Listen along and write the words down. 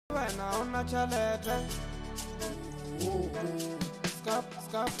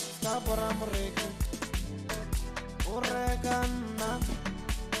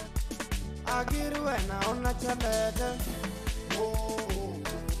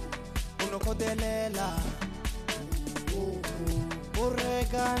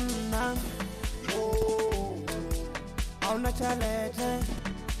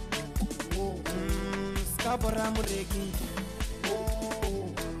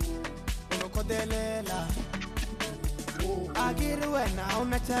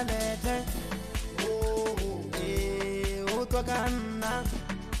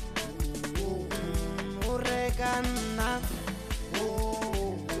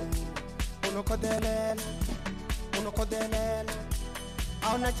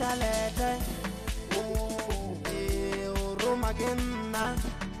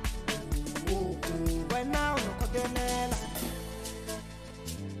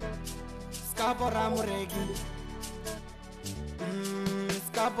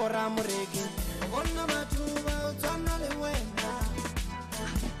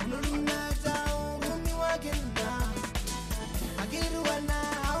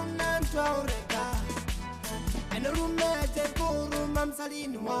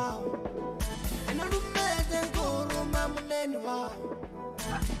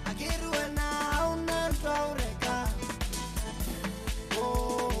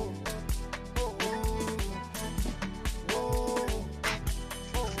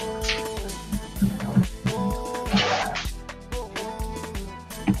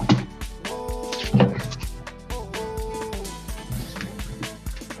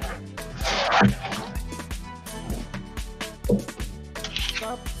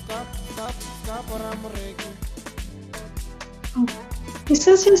He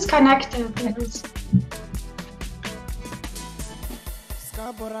says he's connected.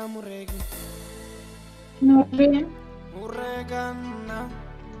 Noreen?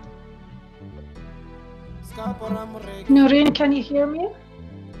 Noreen, can you hear me?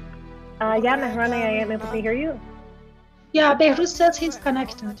 Yeah, Mehraneh, I am able to hear you. Yeah, Behrouz says he's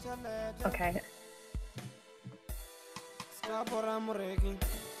connected. Okay.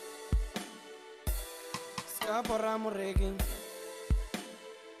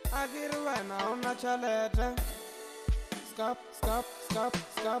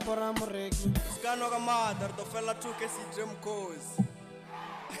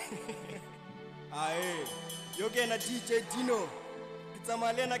 Aye, you get a DJ Dino. It's a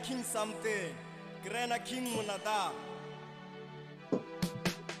Malena King something. Grena King Munada.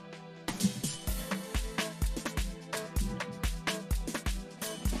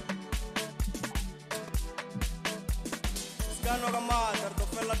 Scanoga Mother, the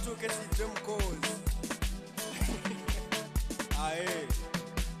fella took a Jim Coes. Aye.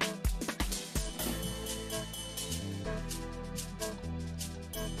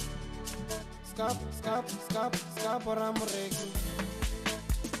 Scap, or I'm ready.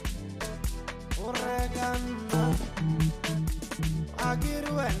 Oregana,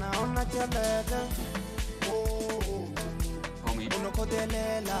 Agiruena, on a jaleta. Oh, Omid.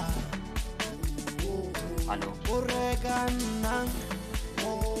 Unocodelela. Hello. Oregana.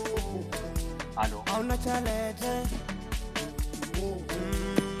 Oh, Hello. On a jaleta.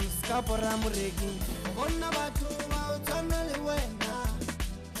 Scapora Murigi. On a batu, out on the wena.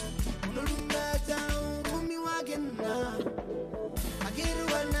 Unulumeta, Rumi Wagana.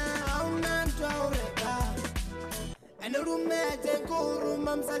 Agiruena. And a roommate and go room,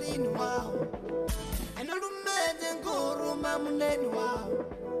 I'm Salin wow. And a roommate and go room, I'm Nen wow.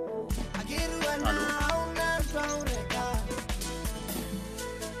 I get you an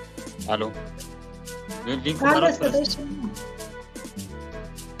Hello.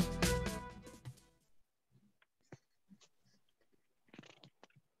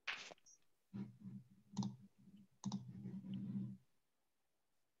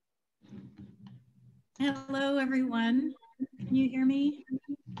 Hello, everyone. Can you hear me?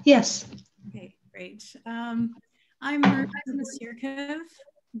 Yes. Okay, great. I'm Manus Island.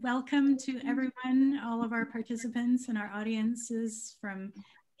 Welcome to everyone, all of our participants and our audiences from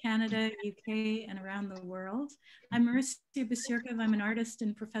Canada, UK, and around the world. I'm Manus Island. I'm an artist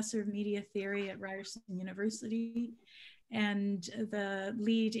and professor of media theory at Ryerson University, and the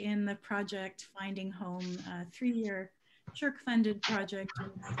lead in the project Finding Home, a 3-year Church-funded project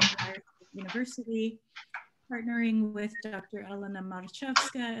with Ryerson University, partnering with Dr. Elena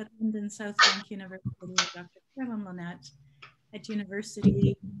Marchevska at London South Bank University and Dr. Kevin Lynette at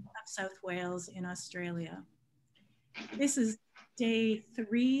University of South Wales in Australia. This is day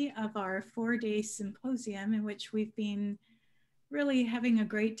 3 of our 4-day symposium in which we've been really having a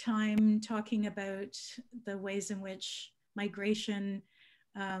great time talking about the ways in which migration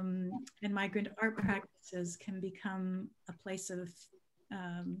and migrant art practices can become a place of,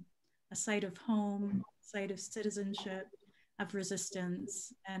 a site of home, site of citizenship, of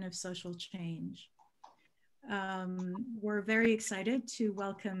resistance, and of social change. We're very excited to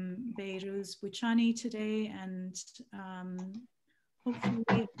welcome Behrouz Boochani today, and hopefully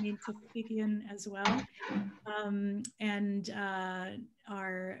Omid Tofighian as well. And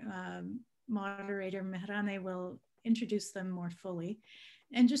our moderator Mehraneh will introduce them more fully.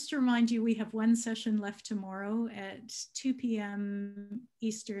 And just to remind you, we have one session left tomorrow at 2 p.m.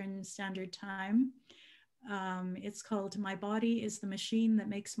 Eastern Standard Time. It's called My Body is the Machine That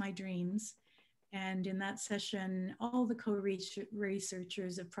Makes My Dreams. And in that session, all the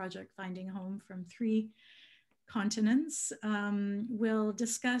co-researchers of Project Finding Home from 3 continents will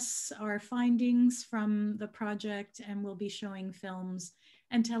discuss our findings from the project, and we'll be showing films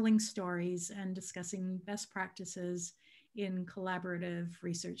and telling stories and discussing best practices in collaborative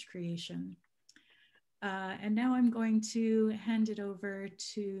research creation. And now I'm going to hand it over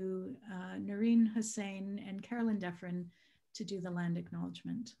to Noreen Hussain and Carolyn Defrin to do the land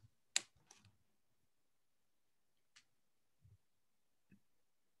acknowledgement.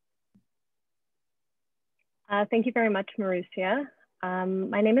 Thank you very much, Marussia.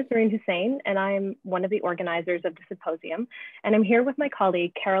 My name is Noreen Hussain, and I am one of the organizers of the symposium, and I'm here with my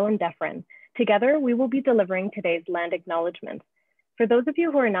colleague, Carolyn Defrin. Together, we will be delivering today's land acknowledgements. For those of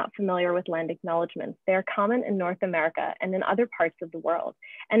you who are not familiar with land acknowledgements, they are common in North America and in other parts of the world,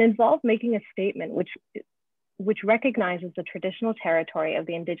 and involve making a statement which recognizes the traditional territory of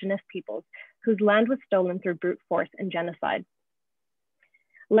the indigenous peoples whose land was stolen through brute force and genocide.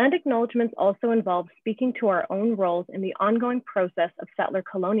 Land acknowledgements also involve speaking to our own roles in the ongoing process of settler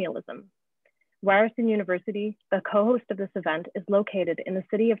colonialism. Ryerson University, the co-host of this event, is located in the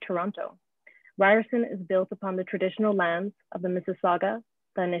city of Toronto. Ryerson is built upon the traditional lands of the Mississauga,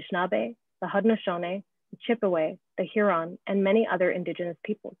 the Anishinaabe, the Haudenosaunee, the Chippewa, the Huron, and many other indigenous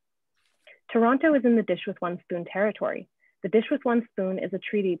peoples. Toronto is in the Dish with One Spoon territory. The Dish with One Spoon is a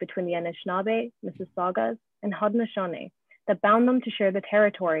treaty between the Anishinaabe, Mississaugas, and Haudenosaunee that bound them to share the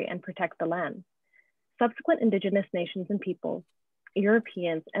territory and protect the land. Subsequent indigenous nations and peoples,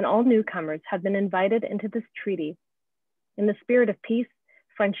 Europeans, and all newcomers have been invited into this treaty in the spirit of peace,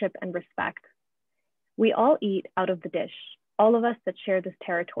 friendship, and respect. We all eat out of the dish, all of us that share this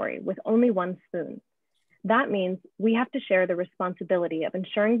territory, with only one spoon. That means we have to share the responsibility of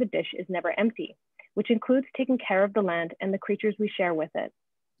ensuring the dish is never empty, which includes taking care of the land and the creatures we share with it.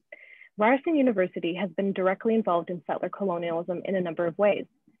 Ryerson University has been directly involved in settler colonialism in a number of ways.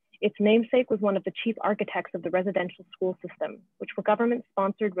 Its namesake was one of the chief architects of the residential school system, which were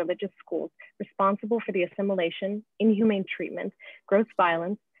government-sponsored religious schools responsible for the assimilation, inhumane treatment, gross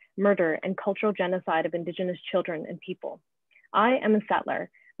violence, murder, and cultural genocide of Indigenous children and people. I am a settler.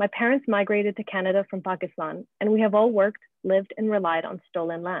 My parents migrated to Canada from Pakistan, and we have all worked, lived, and relied on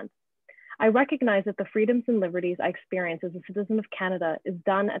stolen land. I recognize that the freedoms and liberties I experience as a citizen of Canada is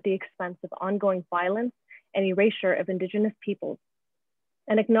done at the expense of ongoing violence and erasure of Indigenous peoples,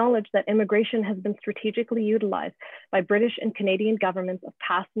 and acknowledge that immigration has been strategically utilized by British and Canadian governments of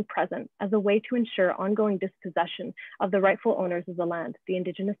past and present as a way to ensure ongoing dispossession of the rightful owners of the land, the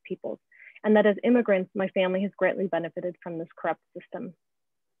Indigenous peoples, and that as immigrants, my family has greatly benefited from this corrupt system.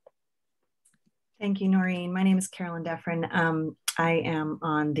 Thank you, Noreen. My name is Carolyn Defrin. I am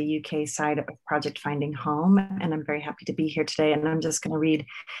on the UK side of Project Finding Home, and I'm very happy to be here today. And I'm just going to read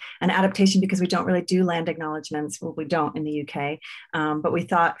an adaptation because we don't really do land acknowledgements. Well, we don't in the UK, but we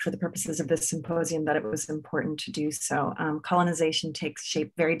thought for the purposes of this symposium that it was important to do so. Colonization takes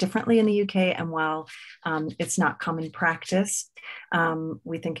shape very differently in the UK, and while it's not common practice,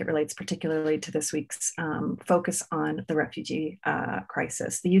 we think it relates particularly to this week's focus on the refugee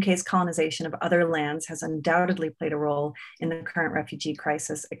crisis. The UK's colonization of other lands has undoubtedly played a role in the current refugee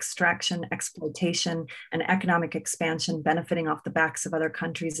crisis. Extraction, exploitation, and economic expansion benefiting off the backs of other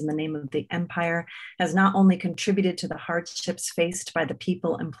countries in the name of the empire has not only contributed to the hardships faced by the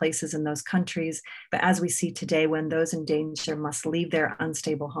people and places in those countries, but as we see today, when those in danger must leave their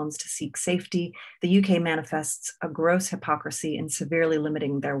unstable homes to seek safety, the UK manifests a gross hypocrisy in severely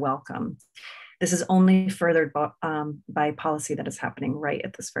limiting their welcome. This is only furthered by policy that is happening right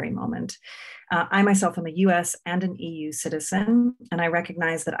at this very moment. I myself am a US and an EU citizen, and I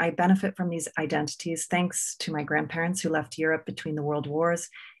recognize that I benefit from these identities thanks to my grandparents who left Europe between the world wars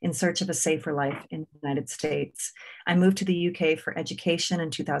in search of a safer life in the United States. I moved to the UK for education in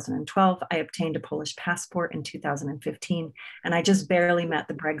 2012. I obtained a Polish passport in 2015, and I just barely met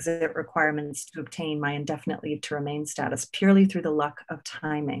the Brexit requirements to obtain my indefinite leave to remain status purely through the luck of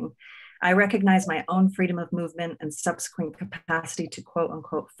timing. I recognize my own freedom of movement and subsequent capacity to quote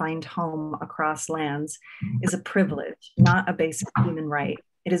unquote find home across lands is a privilege, not a basic human right.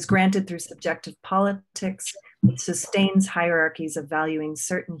 It is granted through subjective politics, which sustains hierarchies of valuing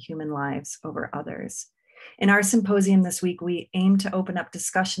certain human lives over others. In our symposium this week, we aim to open up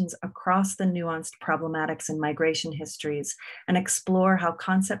discussions across the nuanced problematics in migration histories and explore how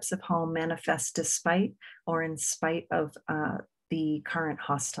concepts of home manifest despite or in spite of the current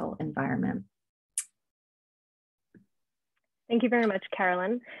hostile environment. Thank you very much,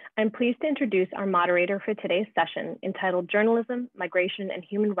 Carolyn. I'm pleased to introduce our moderator for today's session, entitled Journalism, Migration, and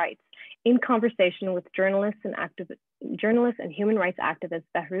Human Rights, in conversation with journalist and human rights activist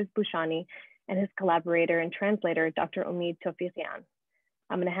Behrouz Boochani and his collaborator and translator, Dr. Omid Tofighian.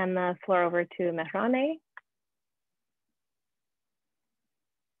 I'm going to hand the floor over to Mehraneh.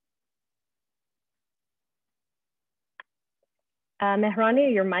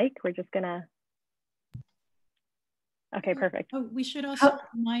 Mehraneh, your mic, we're just gonna. Okay, perfect. Oh, we should also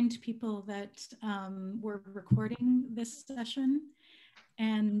remind people that we're recording this session,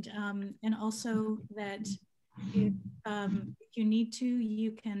 and also that if you need to,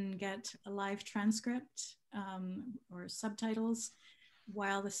 you can get a live transcript or subtitles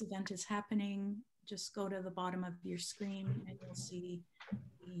while this event is happening. Just go to the bottom of your screen and you'll see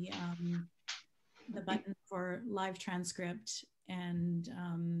the button for live transcript, and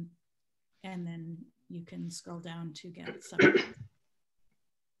then you can scroll down to get subtitles.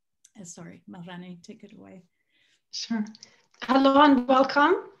 Sorry, Mehraneh, take it away. Sure. Hello and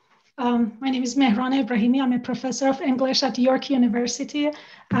welcome. My name is Mehraneh Ebrahimi. I'm a professor of English at York University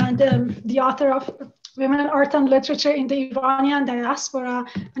and the author of Women, Art and Literature in the Iranian Diaspora.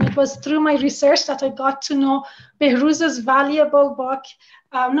 And it was through my research that I got to know Behrouz's valuable book,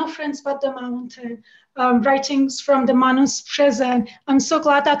 No Friends But the Mountain, writings from the Manus Prison. I'm so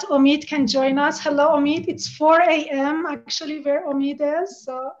glad that Omid can join us. Hello, Omid. It's 4 a.m. actually where Omid is.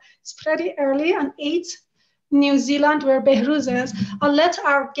 So it's pretty early, and 8 New Zealand, where Behrouz is. I'll let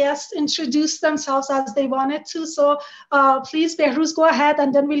our guests introduce themselves as they wanted to. So please, Behrouz, go ahead,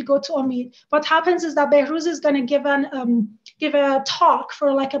 and then we'll go to Omid. What happens is that Behrouz is going to give a talk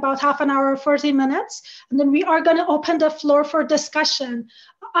for like about half an hour, 40 minutes, and then we are going to open the floor for discussion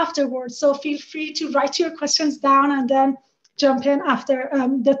afterwards. So feel free to write your questions down and then jump in after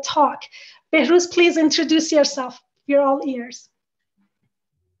the talk. Behrouz, please introduce yourself. We're all ears.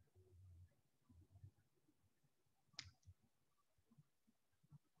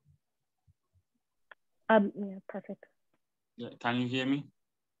 Yeah, perfect. Yeah, can you hear me?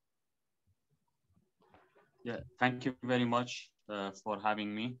 Yeah, thank you very much for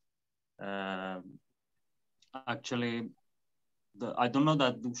having me. Actually, I don't know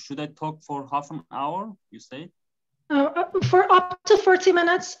that, should I talk for half an hour, you say? For up to 40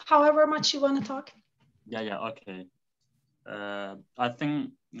 minutes, however much you want to talk. Yeah, okay. I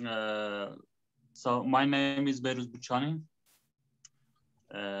think, so my name is Behrouz Boochani.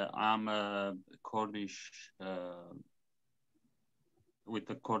 I'm a Kurdish, with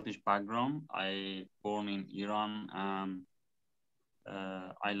a Kurdish background. I born in Iran, and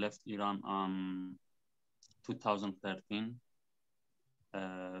I left Iran on 2013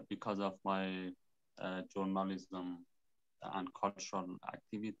 because of my journalism and cultural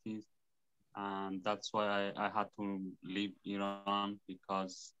activities. And that's why I had to leave Iran,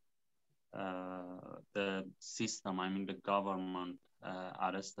 because the system, I mean the government,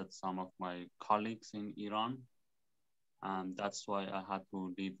 arrested some of my colleagues in Iran, and that's why I had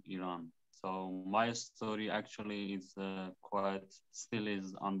to leave Iran. So my story actually is still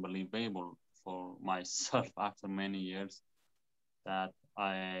is unbelievable for myself after many years, that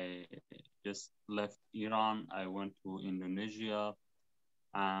I just left Iran. I went to Indonesia,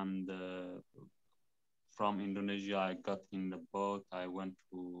 and from Indonesia I got in the boat. I went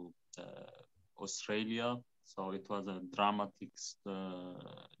to Australia. So it was a dramatic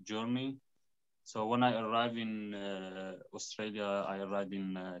journey. So when I arrived in Australia, I arrived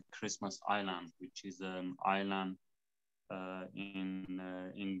in Christmas Island, which is an island in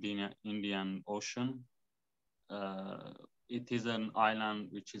Indian Ocean. It is an island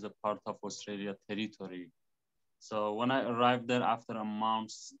which is a part of Australia territory. So when I arrived there after a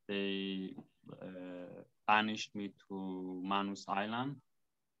month, they banished me to Manus Island,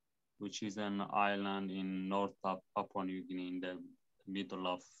 which is an island in north of Papua New Guinea in the middle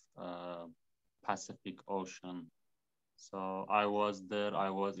of Pacific Ocean. So I was there,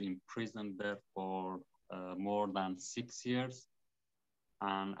 I was imprisoned there for more than 6 years.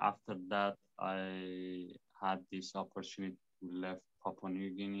 And after that, I had this opportunity to leave Papua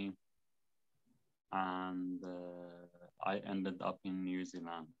New Guinea, and I ended up in New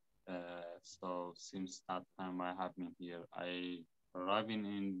Zealand. So since that time, I have been here. I arrived in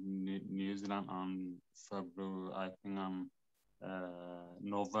New Zealand on February, I think on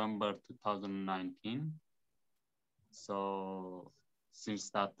November 2019. So since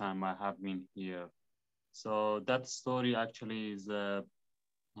that time, I have been here. So that story actually is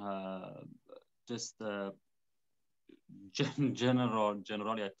just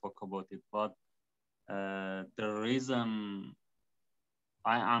generally I talk about it, but the reason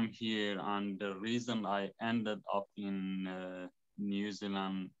I am here and the reason I ended up in New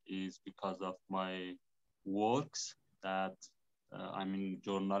Zealand is because of my works that I mean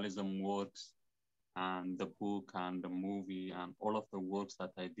journalism works and the book and the movie and all of the works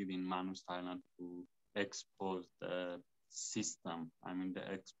that I did in Manus Island to expose the system. I mean,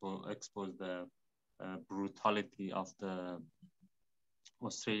 expose the brutality of the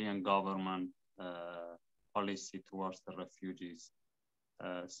Australian government policy towards the refugees.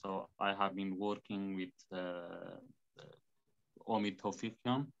 So I have been working with Omid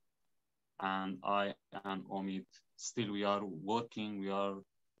Tofighian, and I and Omid still we are working.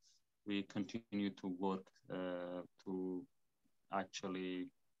 We continue to work to actually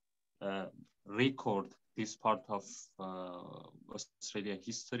record this part of Australia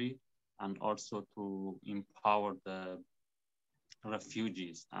history and also to empower the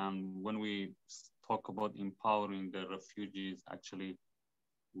refugees. And when we talk about empowering the refugees, actually,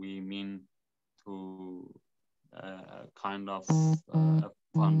 we mean to kind of a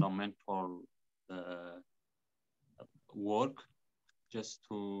fundamental work just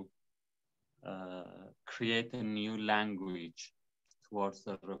to create a new language towards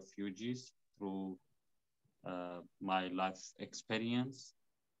the refugees through my life experience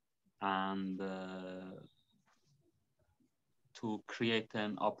and to create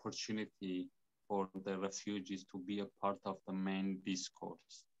an opportunity for the refugees to be a part of the main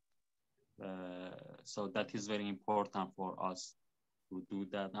discourse. So that is very important for us to do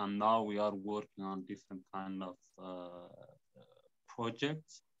that. And now we are working on different kind of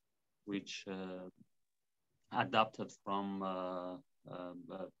projects which adapted from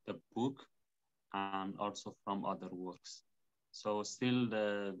the book and also from other works. So still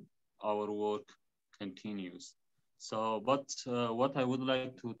our work continues. So, but what I would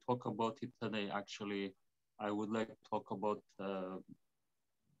like to talk about it today, actually, I would like to talk about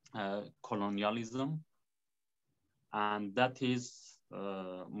colonialism. And that is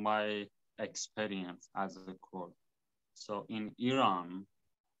my experience as a Kurd. So in Iran,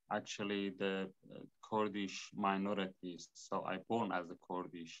 actually the Kurdish minorities, so I born as a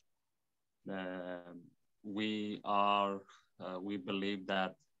Kurdish, we believe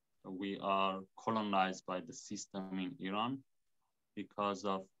that we are colonized by the system in Iran because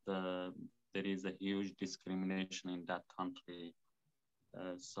of there is a huge discrimination in that country.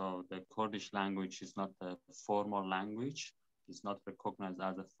 So the Kurdish language is not a formal language. It's not recognized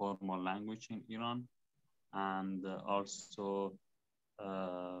as a formal language in Iran. And also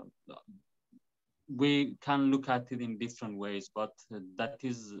we can look at it in different ways, but that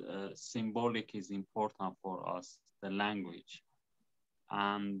is symbolic is important for us, the language.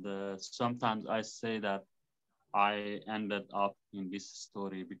 And sometimes I say that I ended up in this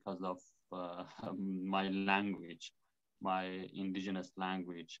story because of my language, my indigenous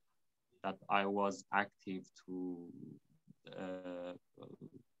language, that I was active to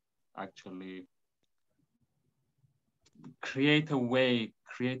actually create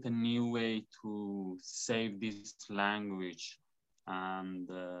a new way to save this language and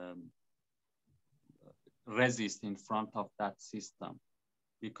resist in front of that system.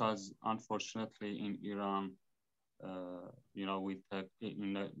 Because unfortunately in Iran, you know,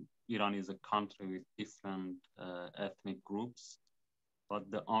 Iran is a country with different ethnic groups,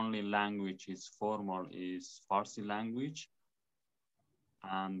 but the only language is formal is Farsi language.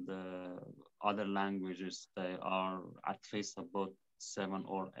 And other languages, they are at least about 7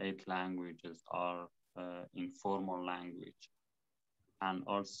 or 8 languages are informal language. And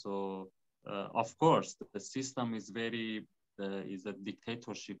also, of course, the system is is a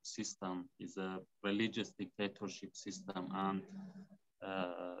dictatorship system, is a religious dictatorship system. And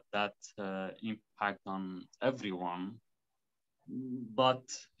that impact on everyone. But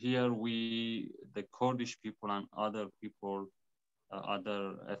here the Kurdish people and other people,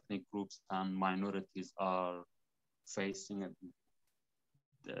 other ethnic groups and minorities are facing a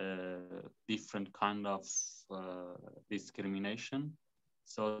different kind of discrimination.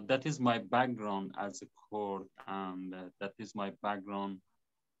 So that is my background as a Kurd, and that is my background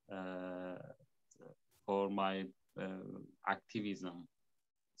for my activism.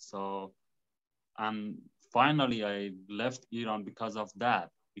 So, and finally I left Iran because of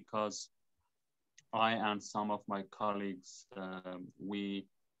that, because I and some of my colleagues, we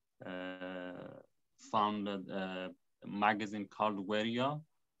founded a magazine called Weria.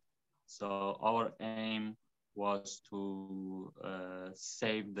 So our aim was to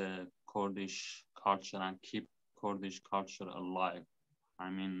save the Kurdish culture and keep Kurdish culture alive. I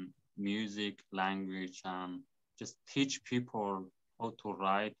mean, music, language, and just teach people how to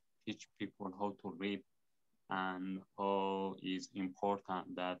write, teach people how to read, and how is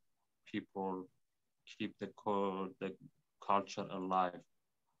important that people keep the culture alive.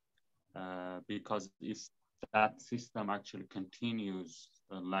 Because if that system actually continues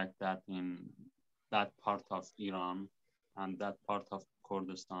like that in that part of Iran and that part of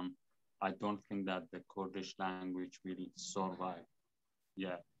Kurdistan, I don't think that the Kurdish language will survive.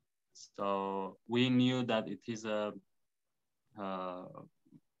 Yeah. So we knew that it is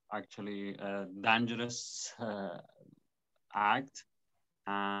actually a dangerous act,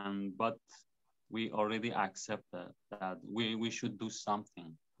 but we already accepted that we should do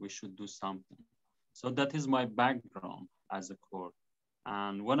something. We should do something. So that is my background as a Kurd.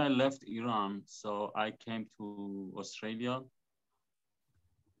 And when I left Iran, so I came to Australia.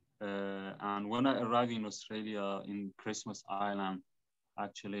 And when I arrived in Australia, in Christmas Island,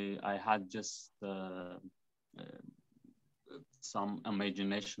 actually, I had just some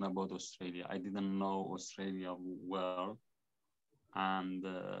imagination about Australia. I didn't know Australia well. And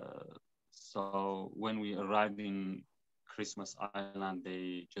so when we arrived in Christmas Island,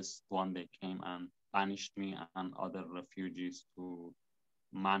 they just one day came and banished me and other refugees to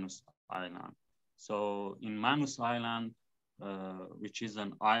Manus Island. So in Manus Island, which is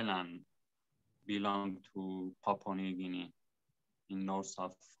an island belong to Papua New Guinea in north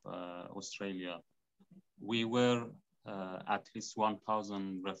of Australia, we were at least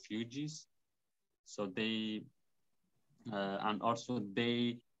 1,000 refugees. So they, and also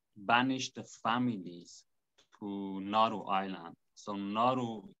they banished the families to Nauru Island. So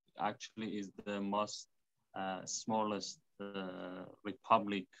Nauru actually is the most smallest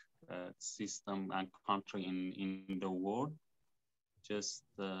republic system and country in the world, just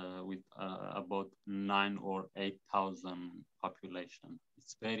with about 9,000 or 8,000 population.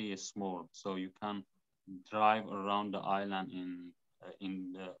 It's very small, so you can drive around the island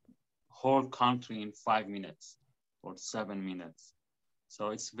in the whole country in 5 minutes or 7 minutes.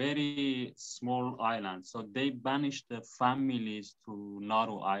 So it's very small island. So they banished the families to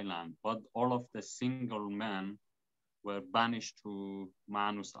Nauru Island, but all of the single men were banished to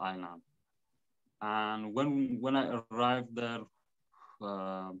Manus Island. And when I arrived there,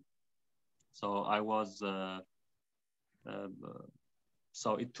 so I was,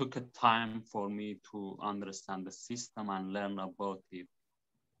 so it took a time for me to understand the system and learn about it.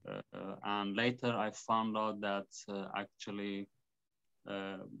 And later I found out that actually,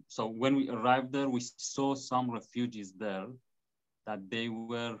 so when we arrived there, we saw some refugees there that they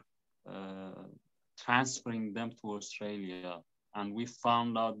were transferring them to Australia. And we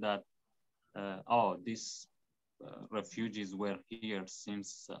found out that, oh, these refugees were here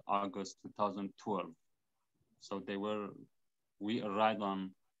since August 2012. So we arrived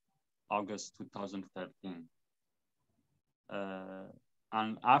on August 2013.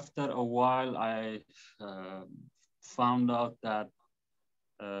 And after a while, I found out that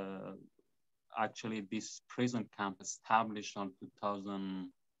actually this prison camp established on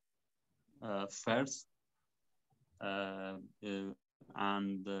 2001,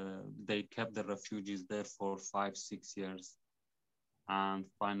 and they kept the refugees there for 5-6 years. And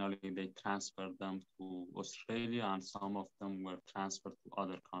finally, they transferred them to Australia, and some of them were transferred to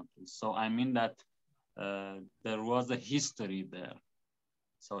other countries. So I mean that there was a history there.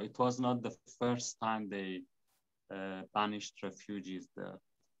 So it was not the first time they banished refugees there.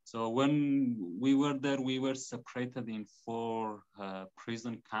 So when we were there, we were separated in 4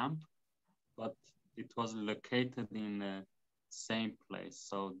 prison camps, but it was located in the same place.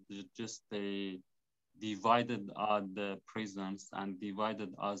 So just they divided the prisons and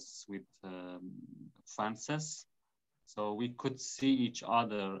divided us with fences. So we could see each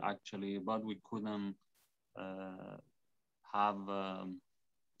other actually, but we couldn't have,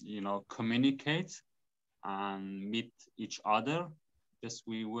 communicate and meet each other. Just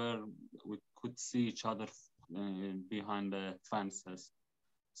we could see each other behind the fences.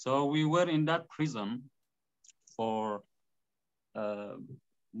 So we were in that prison for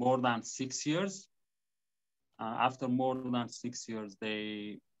more than 6 years. After more than 6 years,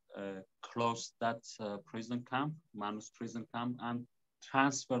 they closed that prison camp, Manus prison camp, and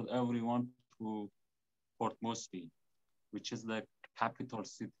transferred everyone to Port Moresby, which is the capital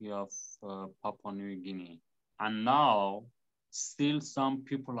city of Papua New Guinea. And now, still some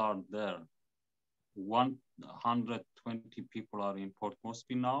people are there. 120 people are in Port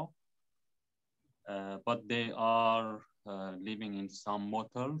Moresby now, but they are living in some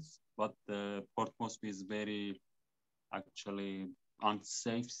motels. But Port Moresby is very, actually,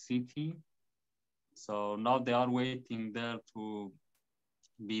 unsafe city. So now they are waiting there to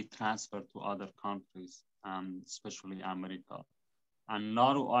be transferred to other countries, and especially America. And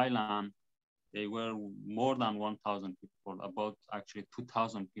Nauru Island, they were more than 1,000 people, about actually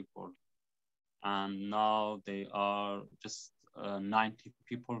 2,000 people. And now they are just 90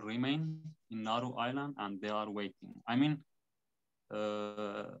 people remain in Nauru Island, and they are waiting. I mean,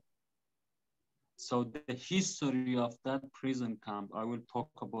 so the history of that prison camp, I will talk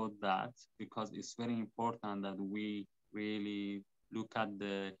about that because it's very important that we really look at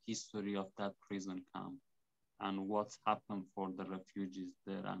the history of that prison camp and what's happened for the refugees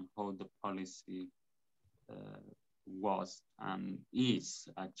there and how the policy was and is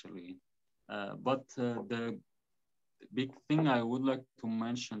actually. But the big thing I would like to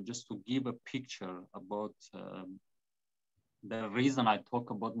mention, just to give a picture about the reason I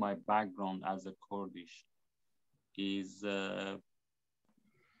talk about my background as a Kurdish, is that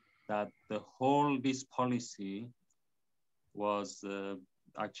this policy was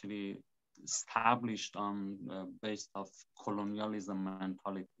actually established on based of colonialism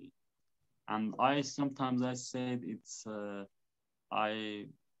mentality. And I sometimes said it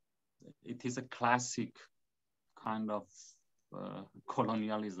is a classic kind of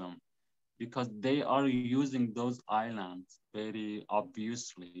colonialism, because they are using those islands very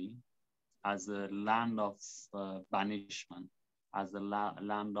obviously as a land of banishment, as a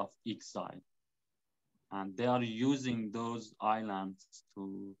land of exile. And they are using those islands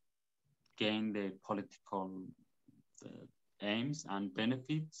to gain their political aims and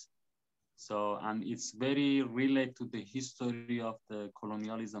benefits. So, and it's very related to the history of the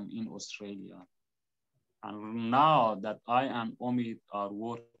colonialism in Australia. And now that I and Omid are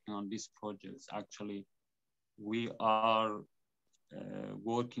working on these projects, actually, we are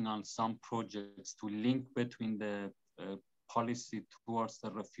working on some projects to link between the policy towards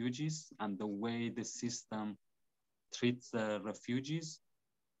the refugees and the way the system treats the refugees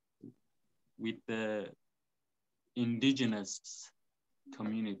with the indigenous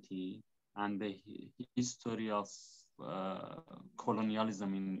community and the history of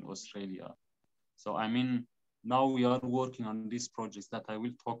colonialism in Australia. So, I mean, now we are working on these projects that I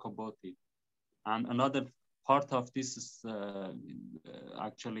will talk about it. And another part of this is,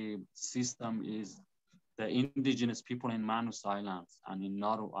 actually system is the indigenous people in Manus Island and in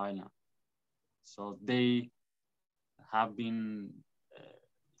Nauru Island. So they have been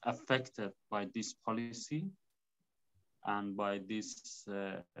affected by this policy and by this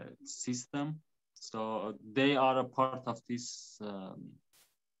system. So they are a part of this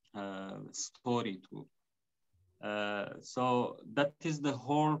story too. So that is the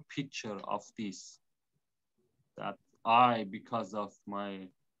whole picture of this, that I, because of my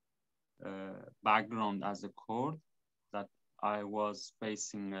background as a Kurd, that I was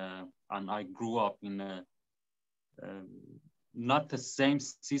facing, and I grew up in not the same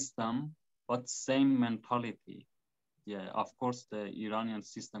system, but same mentality. Yeah, of course, the Iranian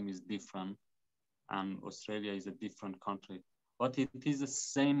system is different and Australia is a different country, but it is the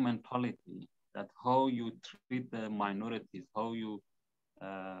same mentality, that how you treat the minorities, how you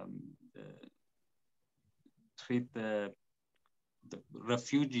treat the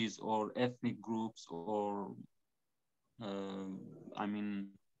refugees or ethnic groups, or I mean,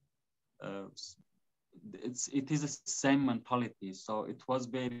 it is the same mentality. So it was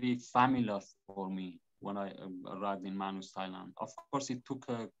very familiar for me when I arrived in Manus Island. Of course, it took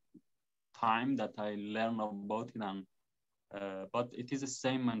a time that I learned about it, and but it is the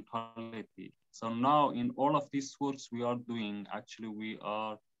same mentality. So now in all of these works we are doing, actually we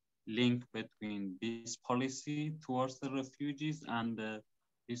are linked between this policy towards the refugees and the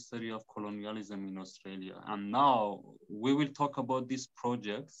history of colonialism in Australia. And now we will talk about these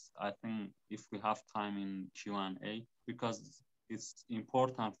projects, I think, if we have time in Q&A, because it's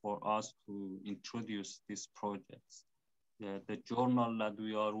important for us to introduce these projects. the journal that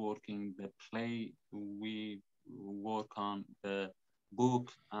we are working, the play we work on, the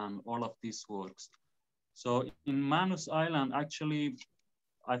book, and all of these works. So in Manus Island, actually,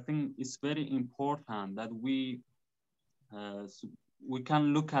 I think it's very important that we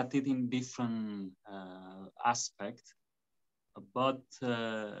can look at it in different aspects. But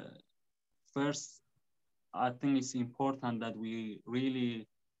first, I think it's important that we really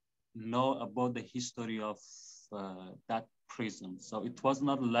know about the history of that prison. So it was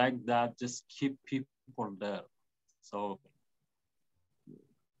not like that, just keep people there. So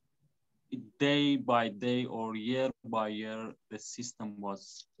day by day or year by year, the system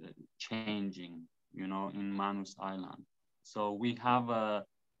was changing, you know, in Manus Island. So we have a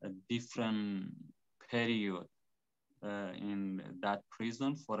different period in that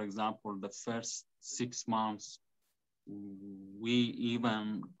prison. For example, the first 6 months, we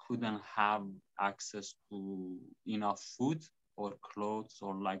even couldn't have access to enough food or clothes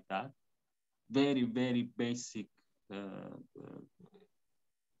or like that. Very, very basic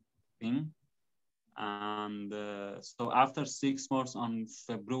thing. And so after 6 months, on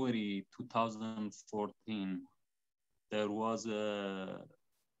February 2014, there was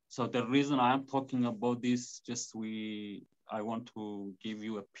so the reason I am talking about this, just I want to give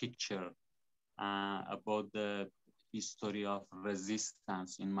you a picture about the history of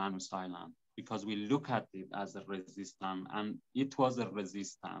resistance in Manus Island, because we look at it as a resistance, and it was a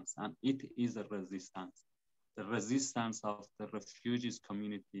resistance, and it is a resistance. The resistance of the refugees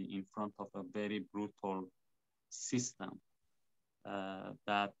community in front of a very brutal system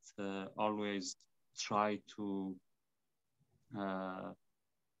that always try to,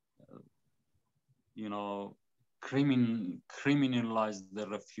 you know, criminalize the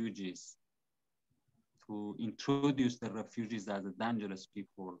refugees, to introduce the refugees as dangerous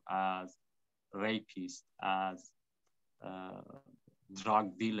people, as rapists, as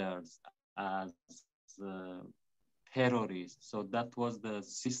drug dealers, as terrorists. So that was the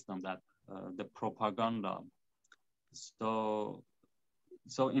system, that the propaganda. So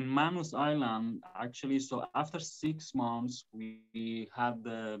in Manus Island, actually, so after 6 months, we had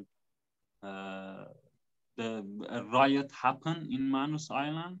the riot happen in Manus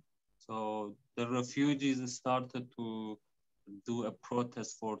Island. So the refugees started to do a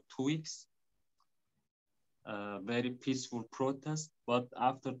protest for 2 weeks, very peaceful protest. But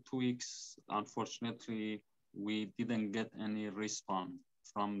after 2 weeks, unfortunately, we didn't get any response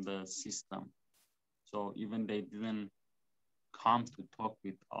from the system. So even they didn't come to talk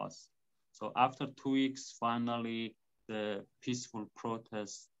with us. So after 2 weeks, finally, the peaceful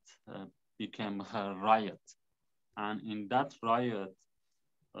protest became a riot. And in that riot,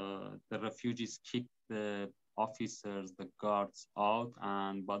 the refugees kicked the officers, the guards out,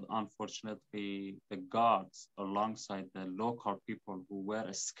 but unfortunately, the guards, alongside the local people who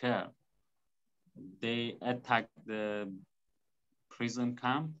were scared, they attacked the prison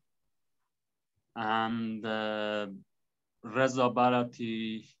camp. And Reza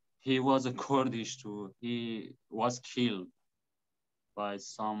Barati, he was a Kurdish too. He was killed by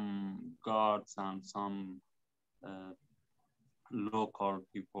some guards and some local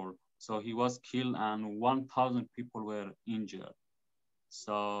people. So he was killed, and 1,000 people were injured.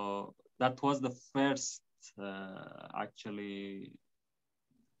 So that was the first actually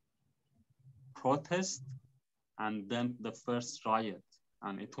protest, and then the first riot.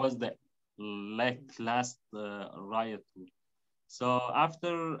 And it was the last riot. So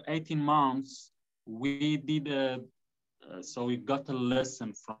after 18 months, we did so we got a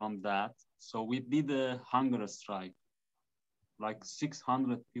lesson from that. So we did a hunger strike. Like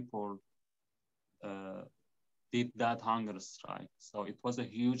 600 people did that hunger strike. So it was a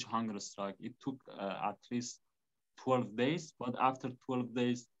huge hunger strike. It took at least 12 days, but after 12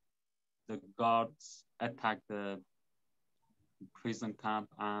 days, the guards attacked the prison camp,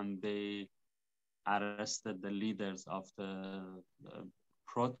 and they arrested the leaders of the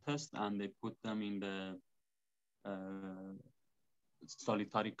protest, and they put them in the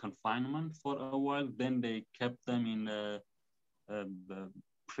solitary confinement for a while. Then they kept them in the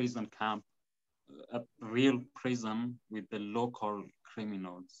prison camp, a real prison with the local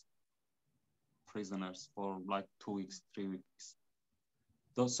criminals, prisoners, for like 2 weeks, 3 weeks.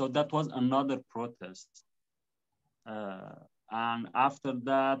 So that was another protest. And after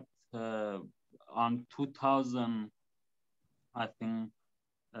that, on 2000, I think,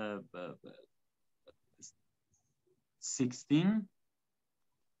 16,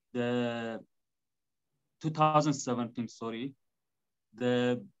 the 2017, sorry,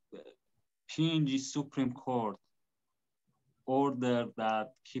 the PNG Supreme Court ordered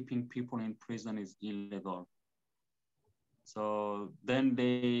that keeping people in prison is illegal. So then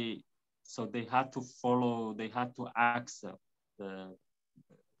they had to follow, they had to accept the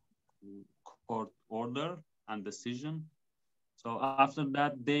court order and decision. So after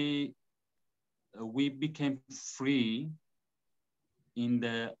that, we became free in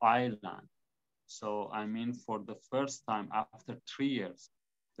the island. So I mean, for the first time after 3 years,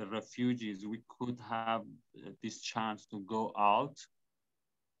 the refugees, we could have this chance to go out.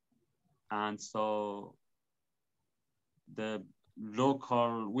 And so we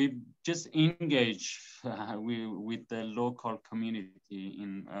just engage with the local community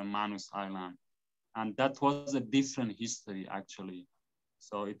in Manus Island. And that was a different history, actually.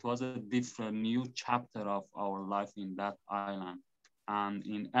 So it was a different new chapter of our life in that island. And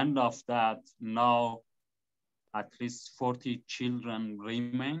in end of that, now at least 40 children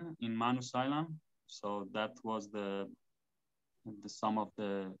remain in Manus Island. So that was some of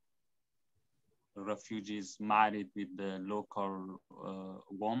the refugees married with the local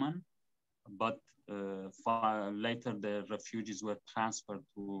woman. But later the refugees were transferred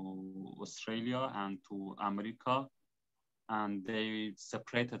to Australia and to America, and they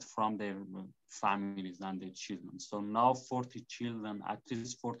separated from their families and their children. So now 40 children, at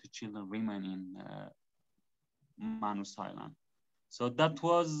least 40 children remain in Manus Island. So that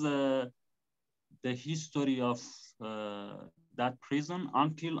was the history of that prison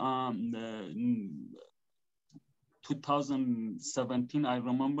until 2017, I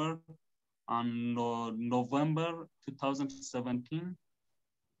remember, on November 2017,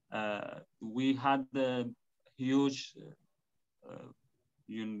 we had a huge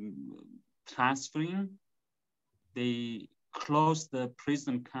transferring. They closed the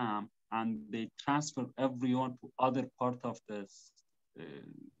prison camp and they transferred everyone to other part of the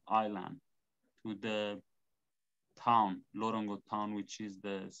island, to the town, Lorongo town, which is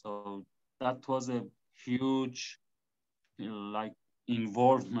so that was a huge, like,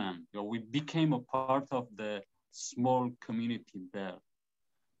 involvement. We became a part of the small community there.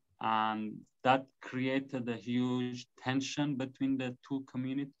 And that created a huge tension between the two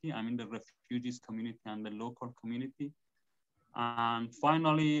communities, I mean the refugees community and the local community. And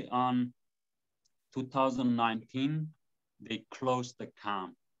finally, on 2019, they closed the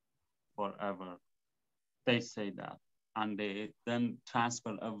camp forever. They say that. And they then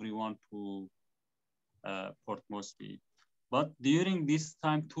transfer everyone to Port Moresby. But during this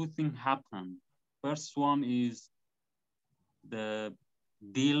time, two things happened. First one is the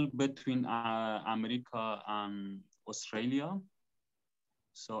deal between America and Australia.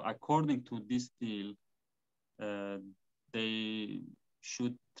 So according to this deal, they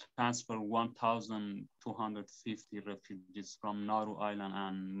should transfer 1,250 refugees from Nauru Island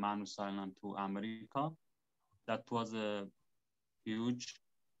and Manus Island to America. That was a huge,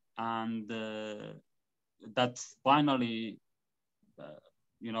 and that finally,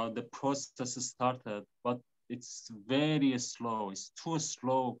 the process started, but it's very slow. It's too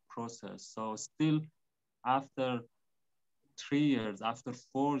slow process. So still, after 3 years, after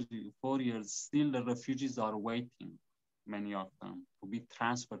four years, still the refugees are waiting, many of them, to be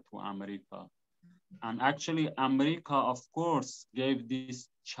transferred to America. And actually, America, of course, gave this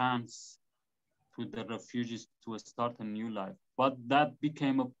chance to the refugees to start a new life. But that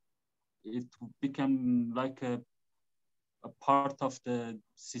became like a part of the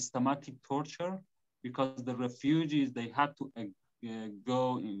systematic torture, because the refugees, they had to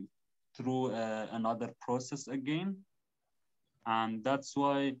go through another process again. And that's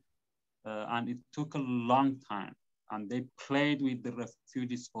why, and it took a long time. And they played with the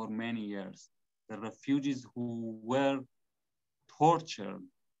refugees for many years. The refugees who were tortured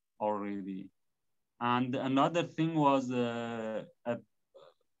already. And another thing was a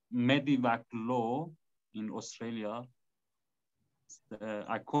Medivac law in Australia.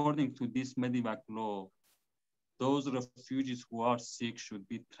 According to this Medivac law, those refugees who are sick should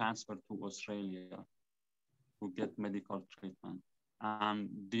be transferred to Australia to get medical treatment. And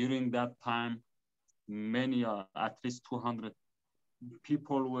during that time, many, at least 200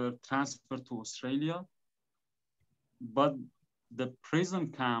 people were transferred to Australia. But the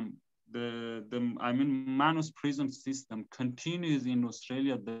prison camp, Manus prison system continues in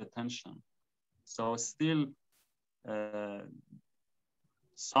Australia detention. So still,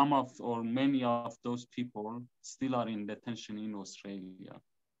 some of, or many of those people still are in detention in Australia.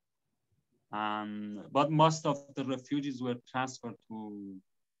 But most of the refugees were transferred to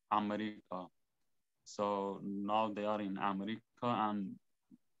America. So now they are in America, and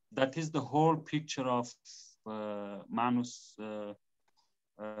that is the whole picture of Manus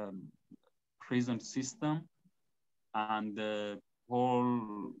prison system and the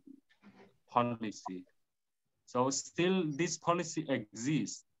whole policy. So still this policy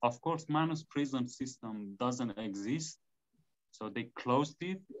exists. Of course, Manus Prison system doesn't exist, so they closed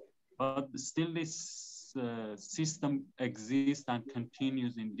it, but still this system exists and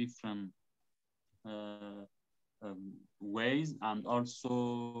continues in different ways, and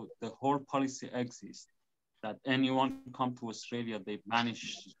also the whole policy exists that anyone come to Australia, they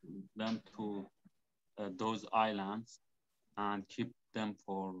banish them to those islands and keep them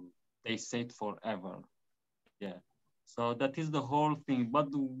for, they said, forever. Yeah, so that is the whole thing. But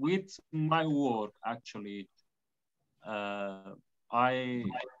with my work, actually, I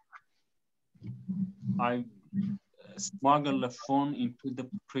smuggled a phone into the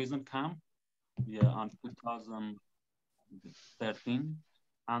prison camp, yeah, in 2013,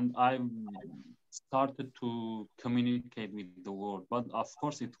 and I started to communicate with the world. But of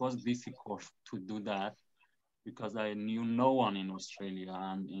course, it was difficult to do that because I knew no one in Australia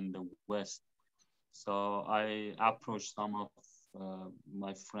and in the West. So I approached some of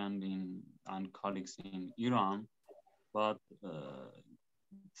my friends and colleagues in Iran, but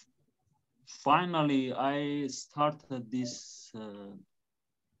finally I started this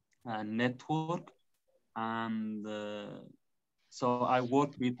network, and so I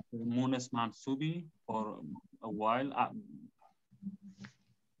worked with Manus Mansubi for a while,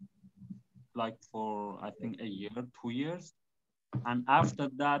 like for I think a year, 2 years, and after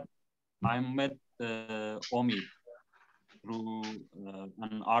that I met Omid through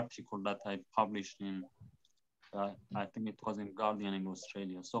an article that I published in, I think it was in Guardian in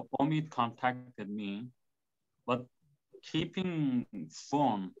Australia. So Omid contacted me, but keeping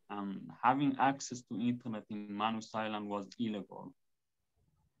phone and having access to internet in Manus Island was illegal.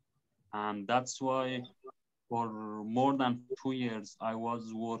 And that's why for more than 2 years, I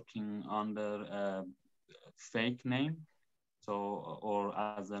was working under a fake name, so, or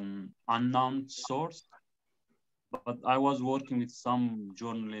as an unknown source. But I was working with some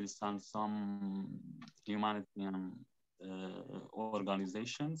journalists and some humanitarian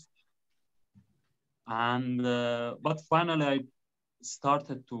organizations. And, but finally I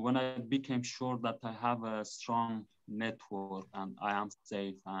started to, when I became sure that I have a strong network and I am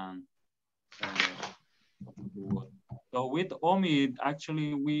safe and so with Omid,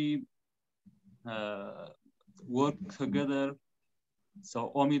 actually we worked together.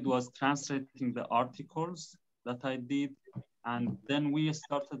 So Omid was translating the articles that I did, and then we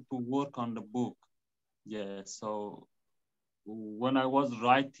started to work on the book. Yeah, so when I was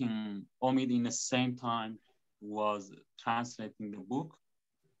writing, Omid in the same time was translating the book.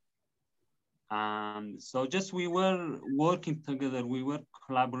 And so just we were working together, we were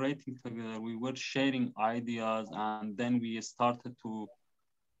collaborating together, we were sharing ideas, and then we started to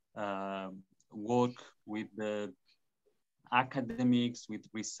work with the academics, with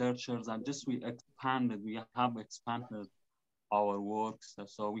researchers, and just we have expanded our works.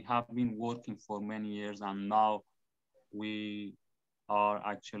 So we have been working for many years, and now we are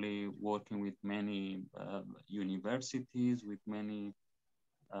actually working with many universities, with many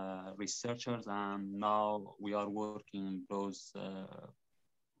researchers, and now we are working in those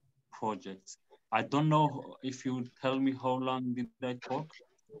projects. I don't know if you tell me how long did I talk?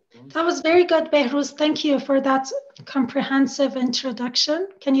 That was very good, Behrouz. Thank you for that comprehensive introduction.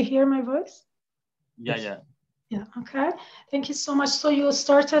 Can you hear my voice? Yeah. Yeah, okay. Thank you so much. So you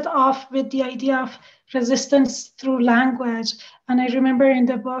started off with the idea of resistance through language. And I remember in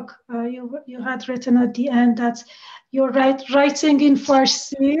the book, you had written at the end that you're writing in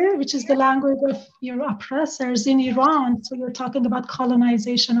Farsi, which is the language of your oppressors in Iran. So you're talking about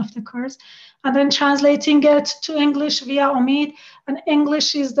colonization of the Kurds, and then translating it to English via Omid. And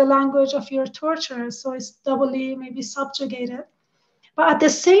English is the language of your torturers. So it's doubly maybe subjugated. But at the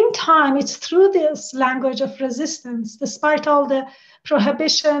same time, it's through this language of resistance, despite all the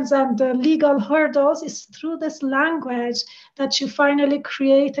prohibitions and the legal hurdles, it's through this language that you finally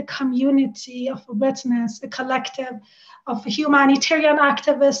create a community of witness, a collective of humanitarian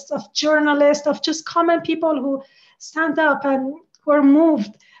activists, of journalists, of just common people who stand up and who are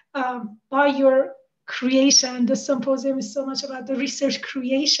moved by your creation. The symposium is so much about the research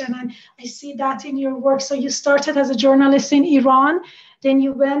creation, and I see that in your work. So you started as a journalist in Iran, then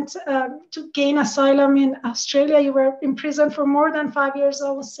you went to gain asylum in Australia. You were in prison for more than 5 years,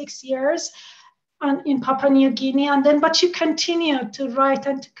 almost 6 years, in Papua New Guinea, and then but you continued to write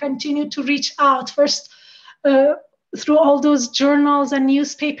and to continue to reach out first through all those journals and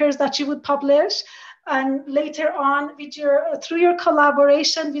newspapers that you would publish, And later on, with through your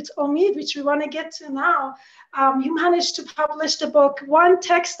collaboration with Omid, which we want to get to now, you managed to publish the book one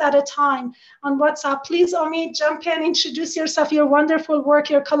text at a time on WhatsApp. Please, Omid, jump in, introduce yourself, your wonderful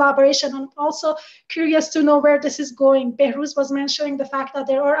work, your collaboration. I'm also curious to know where this is going. Behrouz was mentioning the fact that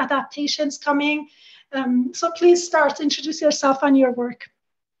there are adaptations coming. So please start, introduce yourself and your work.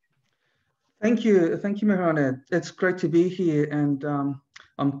 Thank you, Mehraneh. It's great to be here, and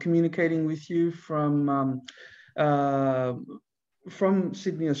I'm communicating with you from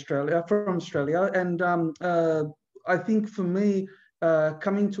Sydney, Australia, and I think for me,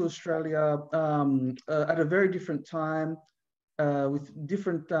 coming to Australia at a very different time, with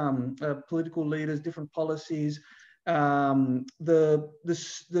different political leaders, different policies, the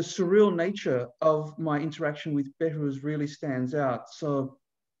surreal nature of my interaction with Behrouz really stands out. So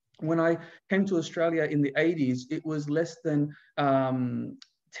when I came to Australia in the 80s, it was less than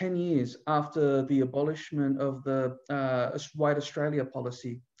 10 years after the abolishment of the White Australia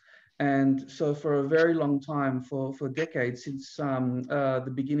policy. And so for a very long time, for decades, since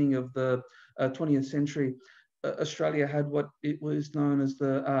the beginning of the 20th century, Australia had what it was known as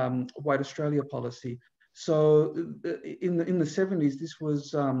the White Australia policy. So in the 70s, this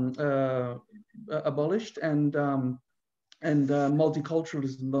was abolished, and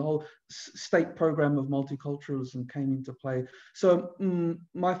multiculturalism, the whole state program of multiculturalism came into play. So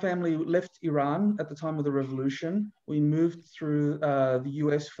my family left Iran at the time of the revolution. We moved through the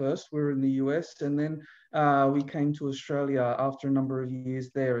US first. We were in the US, and then we came to Australia after a number of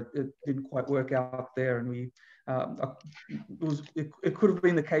years there. It didn't quite work out there, and we it could have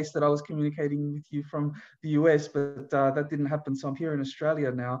been the case that I was communicating with you from the US, but that didn't happen. So I'm here in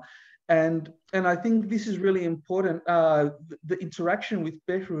Australia now. And I think this is really important. The interaction with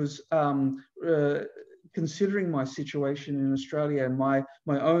Behrouz, considering my situation in Australia and my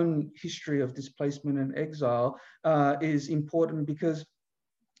own history of displacement and exile, is important, because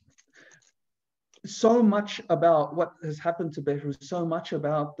so much about what has happened to Behrouz, so much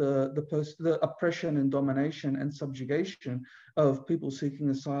about the oppression and domination and subjugation of people seeking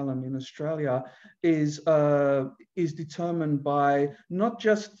asylum in Australia is determined by not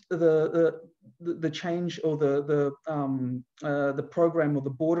just the change or the program or the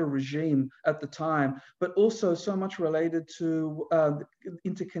border regime at the time, but also so much related to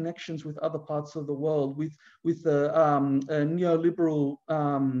interconnections with other parts of the world, with the neoliberal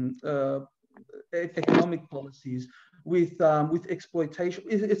economic policies, with exploitation.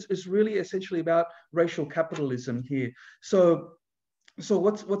 It's really essentially about racial capitalism here. So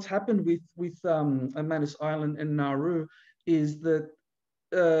what's happened with Manus Island and Nauru is that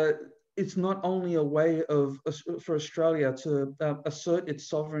it's not only a way for Australia to assert its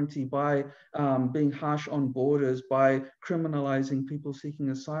sovereignty by being harsh on borders, by criminalizing people seeking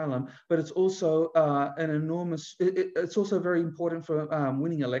asylum, but it's also it's also very important for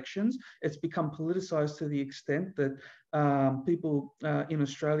winning elections. It's become politicized to the extent that people in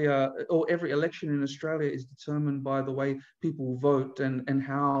Australia, or every election in Australia, is determined by the way people vote and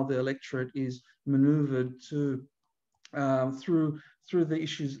how the electorate is maneuvered to through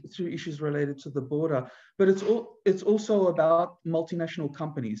issues related to the border. But it's also about multinational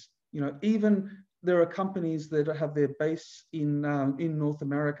companies. You know, even there are companies that have their base in North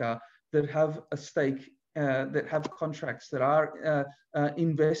America that have a stake, that have contracts that are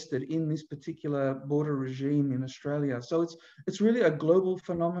invested in this particular border regime in Australia. So it's really a global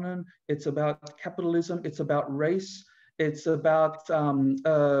phenomenon. It's about capitalism. It's about race. It's about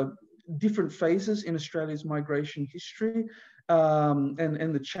different phases in Australia's migration history,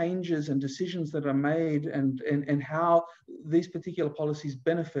 and the changes and decisions that are made, and how these particular policies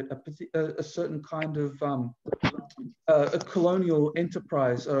benefit a certain kind of a colonial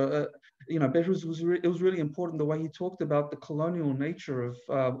enterprise. You know, Behrouz it was really important the way he talked about the colonial nature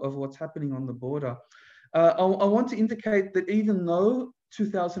of what's happening on the border. I want to indicate that even though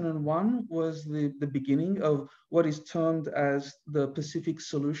 2001 was the beginning of what is termed as the Pacific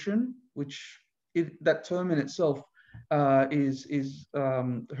Solution, which that term in itself is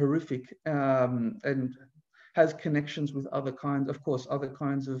horrific, and has connections with other kinds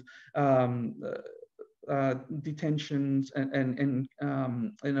of detentions and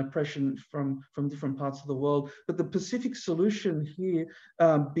oppression from different parts of the world. But the Pacific Solution here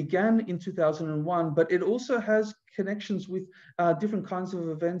began in 2001, but it also has connections with different kinds of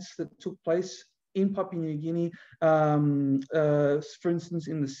events that took place in Papua New Guinea. For instance,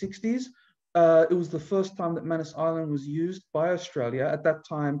 in the 60s, it was the first time that Manus Island was used by Australia. At that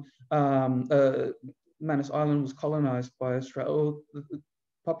time, Manus Island was colonized by Australia.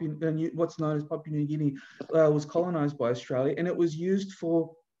 What's known as Papua New Guinea was colonized by Australia, and it was used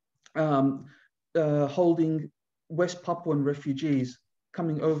for holding West Papuan refugees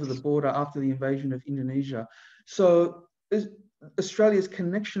coming over the border after the invasion of Indonesia. So Australia's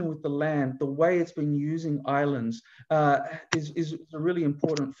connection with the land, the way it's been using islands, is a really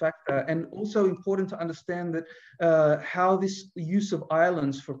important factor, and also important to understand that how this use of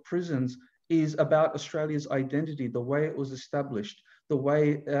islands for prisons is about Australia's identity, the way it was established, the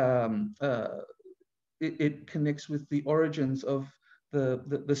way it connects with the origins of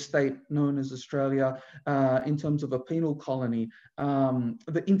the state known as Australia in terms of a penal colony,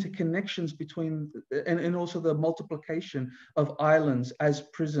 the interconnections between, and also the multiplication of islands as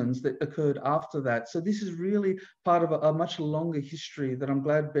prisons that occurred after that. So this is really part of a much longer history that I'm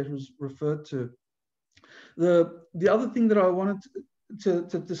glad Behrouz referred to. The other thing that I wanted to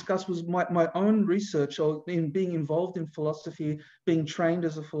discuss was my own research, or in being involved in philosophy, being trained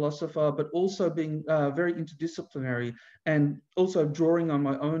as a philosopher, but also being very interdisciplinary, and also drawing on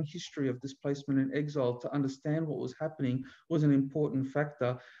my own history of displacement and exile to understand what was happening was an important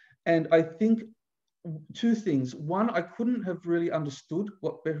factor. And I think two things. One, I couldn't have really understood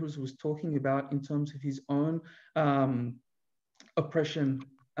what Behrouz was talking about in terms of his own oppression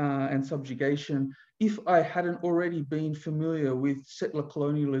and subjugation if I hadn't already been familiar with settler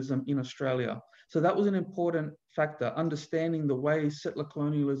colonialism in Australia. So that was an important factor. Understanding the way settler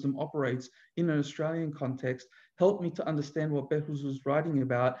colonialism operates in an Australian context helped me to understand what Behrouz was writing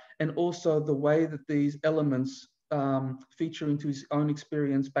about, and also the way that these elements feature into his own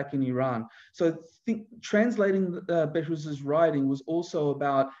experience back in Iran. So translating Behrouz's writing was also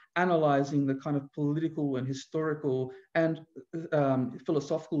about analyzing the kind of political and historical and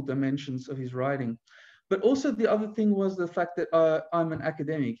philosophical dimensions of his writing. But also the other thing was the fact that I'm an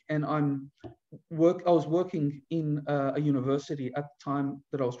academic, and I was working in a university at the time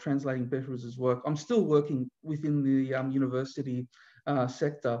that I was translating Behrouz's work. I'm still working within the university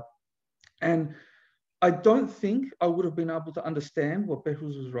sector. And I don't think I would have been able to understand what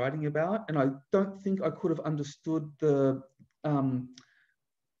Behrouz was writing about, and I don't think I could have understood the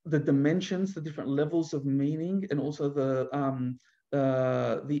dimensions, the different levels of meaning, and also the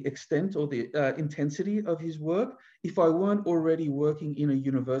extent or the intensity of his work if I weren't already working in a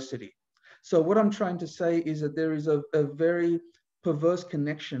university. So what I'm trying to say is that there is a very perverse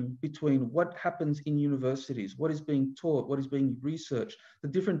connection between what happens in universities, what is being taught, what is being researched, the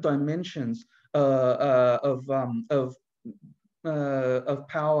different dimensions of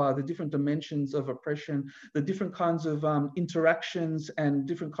power, the different dimensions of oppression, the different kinds of interactions and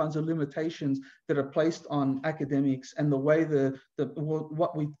different kinds of limitations that are placed on academics, and the way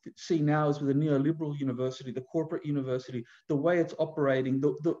what we see now is with the neoliberal university, the corporate university, the way it's operating,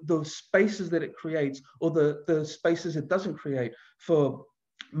 the spaces that it creates, or the spaces it doesn't create for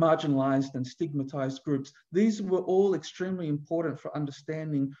marginalized and stigmatized groups. These were all extremely important for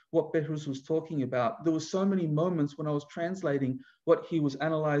understanding what Behrouz was talking about. There were so many moments when I was translating what he was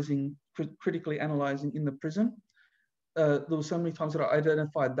analyzing, critically analyzing in the prison. There were so many times that I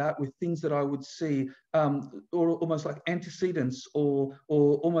identified that with things that I would see, or almost like antecedents, or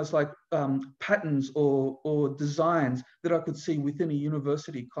almost like patterns or designs that I could see within a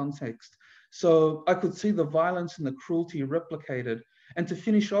university context. So I could see the violence and the cruelty replicated. And to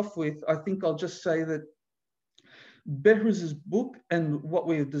finish off with, I think I'll just say that Behrouz's book and what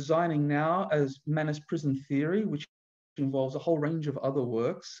we're designing now as Manus Prison theory, which involves a whole range of other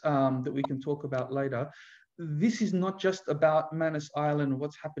works that we can talk about later. This is not just about Manus Island,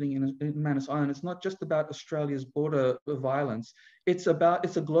 what's happening in Manus Island. It's not just about Australia's border violence. It's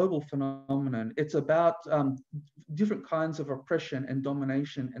a global phenomenon. It's about different kinds of oppression and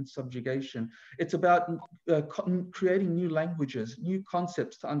domination and subjugation. It's about creating new languages, new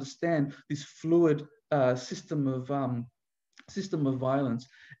concepts to understand this fluid system of violence.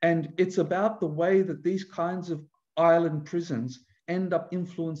 And it's about the way that these kinds of island prisons end up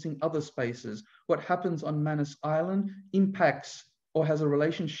influencing other spaces. What happens on Manus Island impacts or has a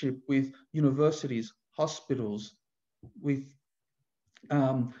relationship with universities, hospitals, with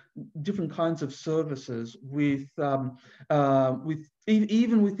different kinds of services, with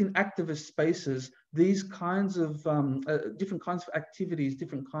even within activist spaces. These kinds of different kinds of activities,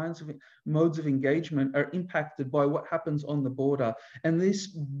 different kinds of modes of engagement are impacted by what happens on the border. And this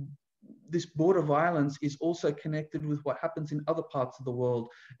border violence is also connected with what happens in other parts of the world.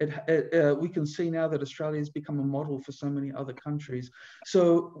 We can see now that Australia has become a model for so many other countries.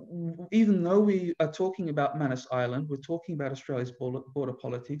 So even though we are talking about Manus Island, we're talking about Australia's border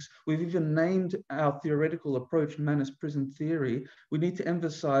politics, we've even named our theoretical approach Manus Prison theory, we need to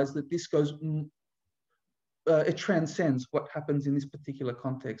emphasize that this goes it transcends what happens in this particular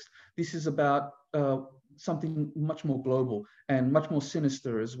context. This is about something much more global and much more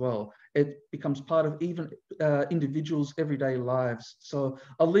sinister as well. It becomes part of even individuals' everyday lives. So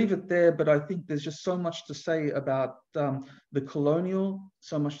I'll leave it there, but I think there's just so much to say about the colonial,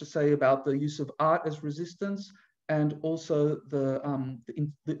 so much to say about the use of art as resistance, and also the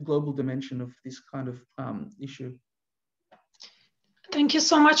global dimension of this kind of issue. Thank you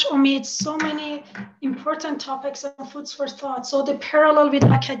so much, Omid. So many important topics and foods for thought. So the parallel with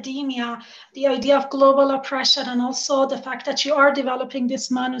academia, the idea of global oppression, and also the fact that you are developing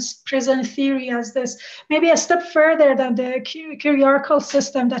this Manus Prison theory as this, maybe a step further than the hierarchical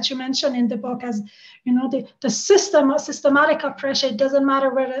system that you mentioned in the book, as you know, the systematic oppression. It doesn't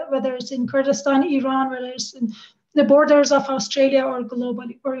matter whether it's in Kurdistan, Iran, whether it's in the borders of Australia or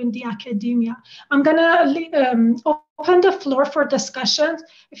globally, or in the academia. I'm gonna open the floor for discussions.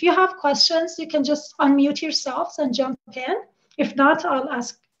 If you have questions, you can just unmute yourselves and jump in. If not, I'll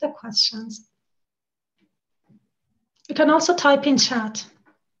ask the questions. You can also type in chat.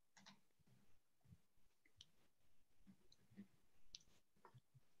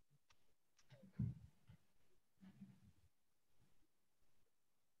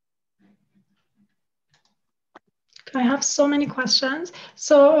 I have so many questions.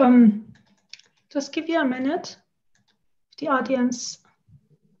 So just give you a minute. The audience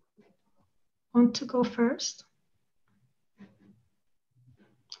want to go first.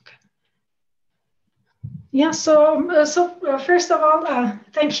 Okay. Yeah, so first of all,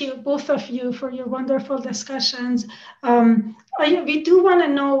 thank you, both of you, for your wonderful discussions. We do want to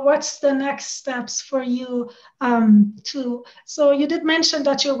know what's the next steps for you too. So you did mention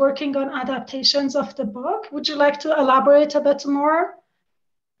that you're working on adaptations of the book. Would you like to elaborate a bit more?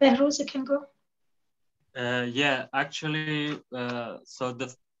 Behrouz, you can go. Yeah, actually, so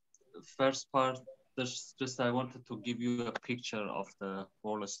the first part, just I wanted to give you a picture of the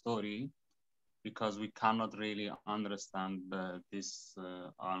whole story, because we cannot really understand this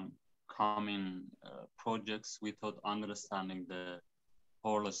coming projects without understanding the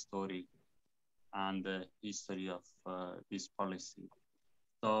whole story and the history of this policy.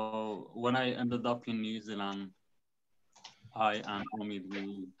 So when I ended up in New Zealand, I and Omid,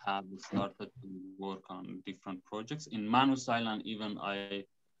 we have started to work on different projects. In Manus Island, even I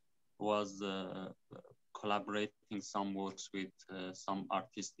was collaborating some works with some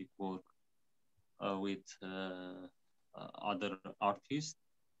artistic work with other artists.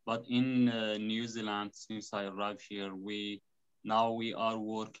 But in New Zealand, since I arrived here, we are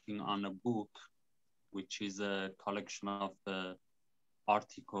working on a book, which is a collection of the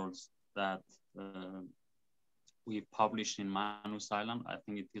articles that we published in Manus Island. I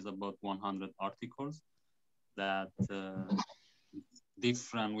think it is about 100 articles that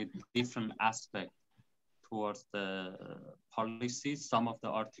with different aspects towards the policy. Some of the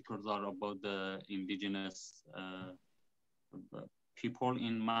articles are about the indigenous people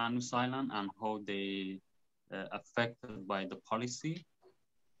in Manus Island and how they affected by the policy.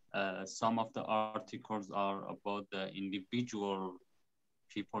 Some of the articles are about the individual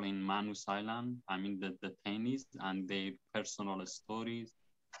people in Manus Island, I mean the detainees, and their personal stories,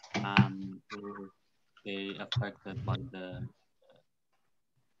 and they affected by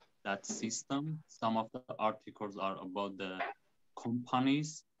that system. Some of the articles are about the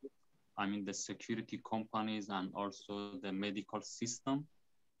companies, I mean the security companies, and also the medical system.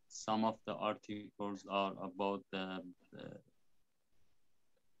 Some of the articles are about the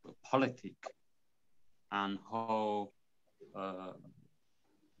politics and how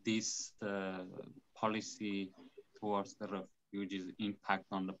this policy towards the refugees impact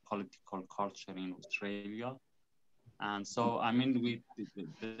on the political culture in Australia. And so, I mean, with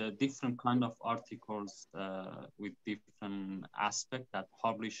the different kind of articles with different aspects that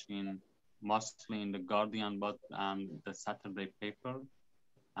published in mostly in the Guardian, but and the Saturday paper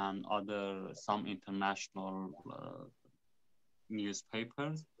and some international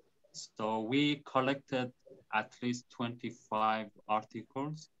newspapers. So we collected at least 25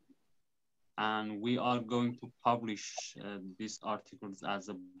 articles, and we are going to publish these articles as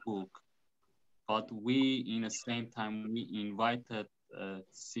a book. But we, in the same time, we invited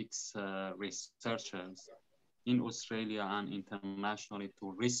 6 researchers in Australia and internationally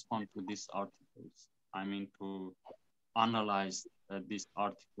to respond to these articles. I mean, to analyze these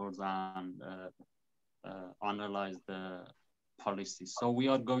articles and analyze the policy. So we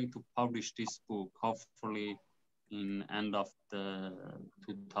are going to publish this book, hopefully in end of the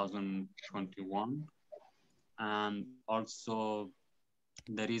 2021. And also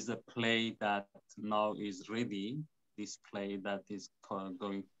there is a play that now is ready, this play that is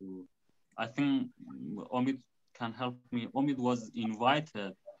going to I think Omid can help me. Omid was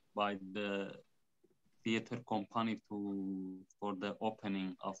invited by the theater company for the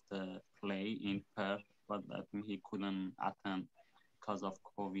opening of the play in Perth, but I think he couldn't attend because of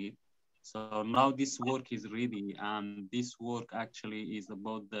COVID. So now this work is ready, and this work actually is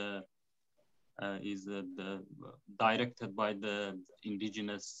about the directed by the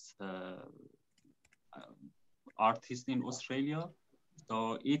indigenous artist in Australia.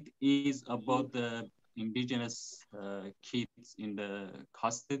 So it is about the indigenous kids in the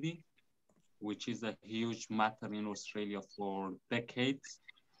custody, which is a huge matter in Australia for decades.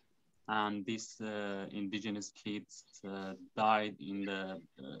 And these indigenous kids died in the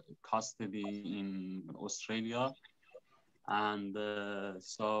custody in Australia. And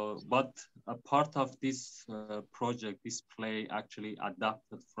but a part of this project, this play actually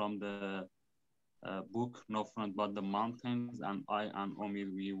adapted from the book No Front But the Mountains, and I and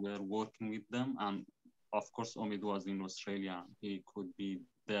Omid, we were working with them. And of course, Omid was in Australia. He could be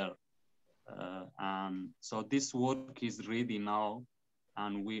there. And so this work is ready now,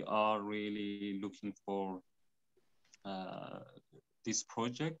 and we are really looking for this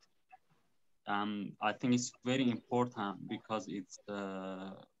project. I think it's very important because it's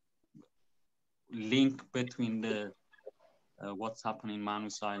the link between the what's happening in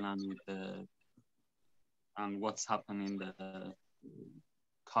Manus Island with the and what's happening in the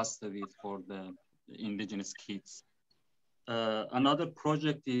custody for the indigenous kids. Another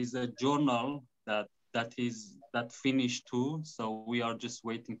project is a journal that finished too. So we are just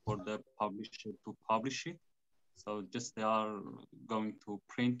waiting for the publisher to publish it. So just they are going to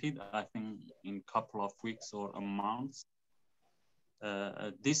print it, I think, in a couple of weeks or a month.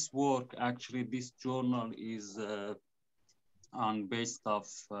 This work, actually, this journal is on based of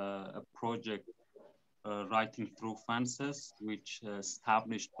a project Writing Through Fences, which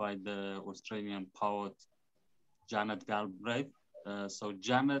established by the Australian poet Janet Galbraith. So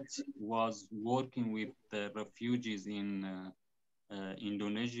Janet was working with the refugees in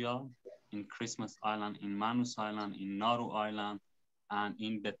Indonesia, in Christmas Island, in Manus Island, in Nauru Island, and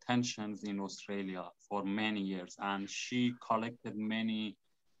in detentions in Australia for many years. And she collected many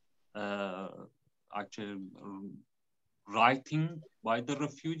actual writing by the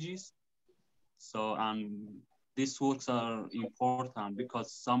refugees. So, and these works are important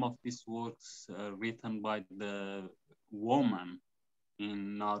because some of these works written by the woman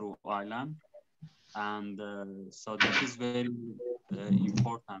in Nauru Island. And so that is very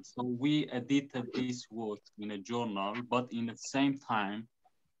important. So we edited this work in a journal, but in the same time,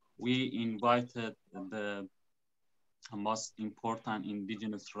 we invited the most important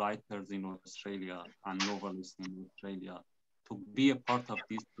indigenous writers in Australia and novelists in Australia to be a part of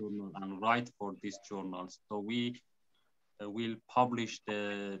this journal and write for this journal. So we will publish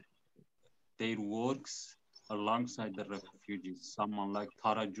their works alongside the refugees. Someone like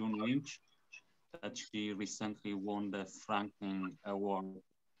Tara June Lynch, that she recently won the Franklin Award,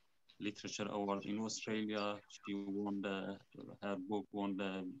 Literature Award in Australia. She won her book won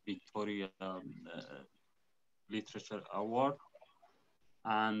the Victoria Literature Award.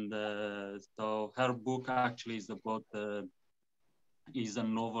 And so her book actually is about is a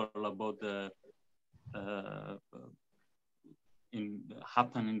novel about the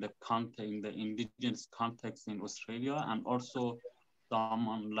happen in the indigenous context in Australia, and also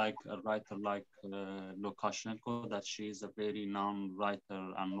someone like a writer like Lukashenko, that she is a very known writer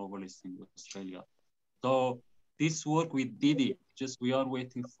and novelist in Australia. So this work, we did it, just we are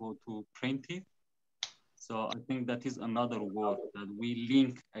waiting to print it. So I think that is another work that we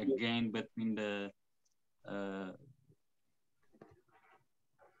link again between the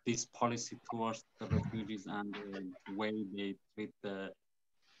this policy towards the refugees and the way they treat the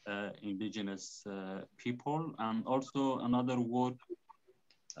indigenous people. And also another work,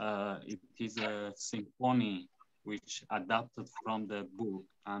 it is a symphony which adapted from the book,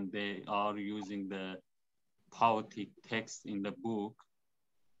 and they are using the poetic text in the book.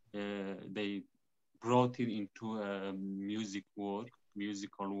 They brought it into a musical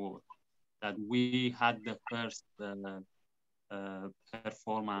work that we had the first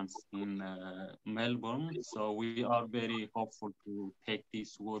performance in Melbourne. So we are very hopeful to take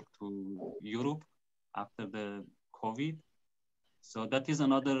this work to Europe after the COVID. So that is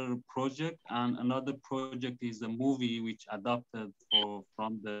another project. And another project is a movie which adapted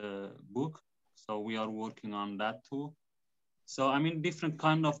from the book. So we are working on that too. So I mean, different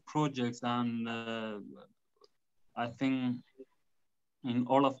kind of projects. And I think in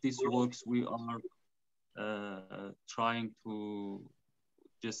all of these works, we are trying to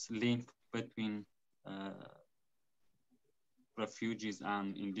just link between refugees and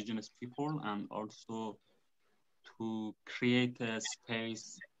indigenous people, and also to create a space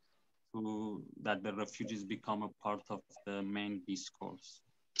that the refugees become a part of the main discourse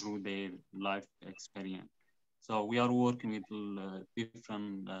through their life experience. So we are working with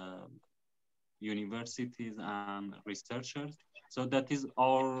different universities and researchers. So that is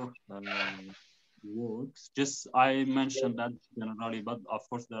our works. Just I mentioned that generally, but of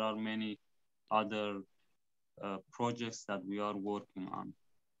course there are many other projects that we are working on.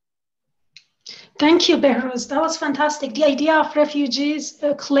 Thank you, Behrouz. That was fantastic. The idea of refugees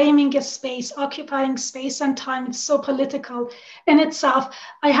claiming a space, occupying space and time, it's so political in itself.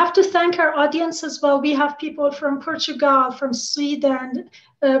 I have to thank our audience as well. We have people from Portugal, from Sweden,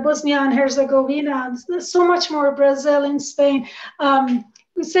 Bosnia and Herzegovina, and so much more, Brazil and Spain,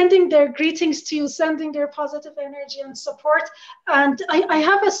 sending their greetings to you, sending their positive energy and support. And I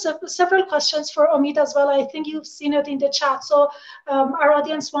have several questions for Omid as well. I think you've seen it in the chat. So our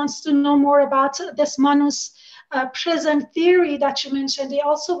audience wants to know more about this Manus Prison theory that you mentioned. They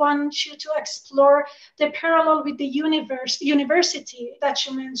also want you to explore the parallel with the university that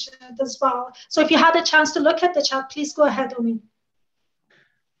you mentioned as well. So if you had a chance to look at the chat, please go ahead, Omid.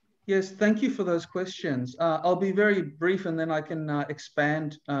 Yes, thank you for those questions. I'll be very brief and then I can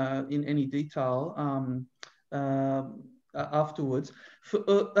expand in any detail afterwards.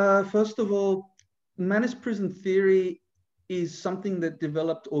 First of all, Manus Prison theory is something that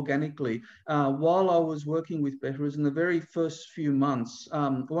developed organically. While I was working with Behrouz in the very first few months,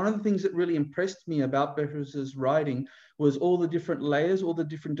 one of the things that really impressed me about Behrouz's writing was all the different layers, all the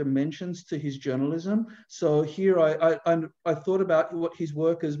different dimensions to his journalism. So here I thought about what his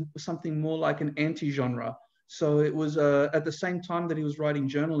work as something more like an anti-genre. So it was at the same time that he was writing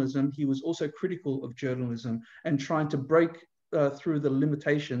journalism, he was also critical of journalism and trying to break through the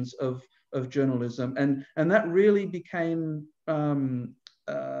limitations of journalism. And that really became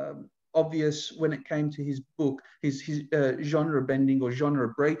obvious when it came to his book. His genre bending or genre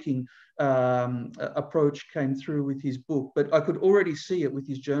breaking approach came through with his book, but I could already see it with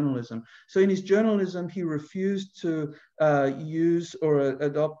his journalism. So in his journalism, he refused to use or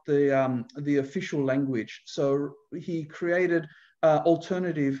adopt the official language. So he created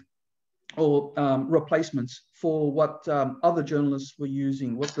alternative or replacements for what other journalists were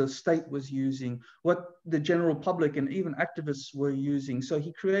using, what the state was using, what the general public and even activists were using. So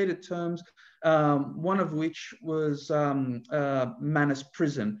he created terms, one of which was Manus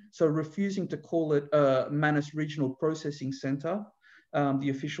Prison. So refusing to call it Manus Regional Processing Center, the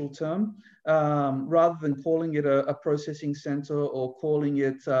official term, rather than calling it a processing center or calling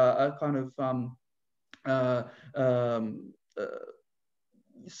it a kind of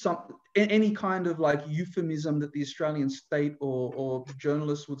any kind of like euphemism that the Australian state or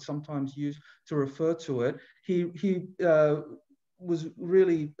journalists would sometimes use to refer to it. He was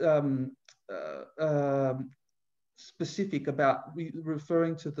really specific about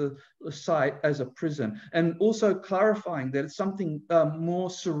referring to the site as a prison, and also clarifying that it's something more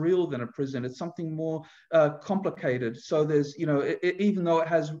surreal than a prison. It's something more complicated. So there's, you know, even though it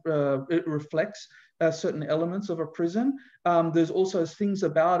has, it reflects certain elements of a prison, there's also things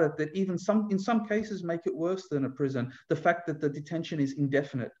about it that even in some cases make it worse than a prison. The fact that the detention is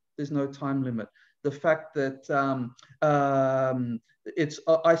indefinite, there's no time limit. The fact that it's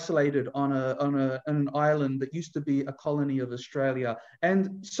isolated on an island that used to be a colony of Australia,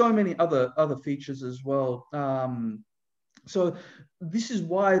 and so many other features as well. So this is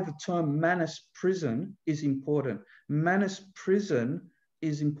why the term Manus Prison is important. Manus Prison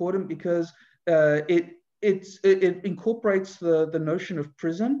is important because it incorporates the notion of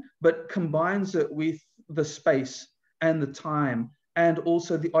prison, but combines it with the space and the time, and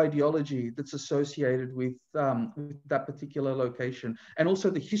also the ideology that's associated with that particular location, and also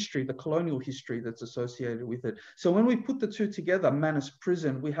the history, the colonial history that's associated with it. So when we put the two together, Manus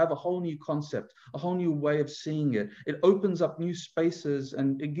Prison, we have a whole new concept, a whole new way of seeing it. It opens up new spaces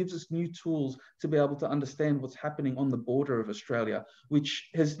and it gives us new tools to be able to understand what's happening on the border of Australia,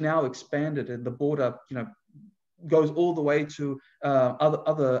 which has now expanded, and the border, you know, goes all the way to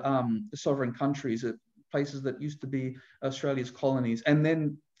other sovereign countries, places that used to be Australia's colonies, and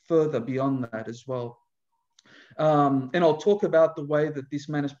then further beyond that as well. And I'll talk about the way that this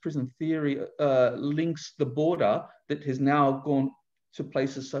Manus Prison theory links the border that has now gone to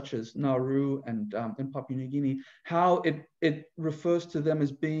places such as Nauru and Papua New Guinea, how it refers to them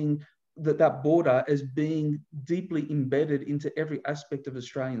as being, that border as being deeply embedded into every aspect of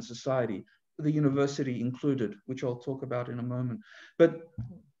Australian society, the university included, which I'll talk about in a moment. But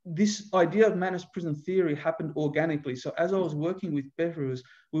this idea of Manus Prison theory happened organically. So as I was working with Behrouz,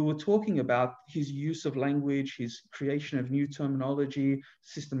 we were talking about his use of language, his creation of new terminology,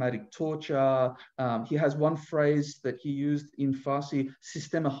 systematic torture. He has one phrase that he used in Farsi,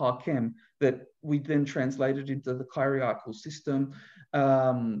 sistema hakem, that we then translated into the hierarchical system.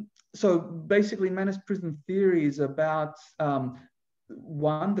 So basically, Manus Prison theory is about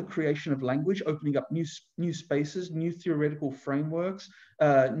one, the creation of language, opening up new spaces, new theoretical frameworks,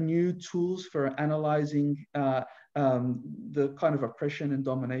 new tools for analyzing the kind of oppression and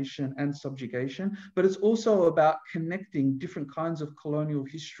domination and subjugation. But it's also about connecting different kinds of colonial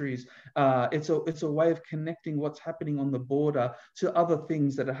histories. It's a way of connecting what's happening on the border to other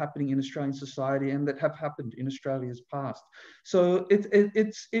things that are happening in Australian society and that have happened in Australia's past. So it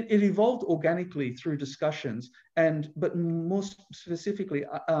evolved organically through discussions. But more specifically,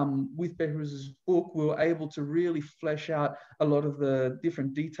 with Behrouz's book, we were able to really flesh out a lot of the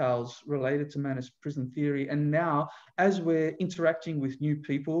different details related to Manus Prison theory. And now, as we're interacting with new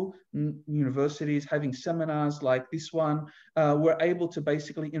people, universities, having seminars like this one, we're able to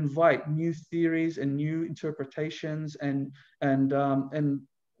basically invite new theories and new interpretations and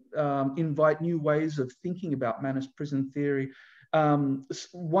invite new ways of thinking about Manus Prison theory.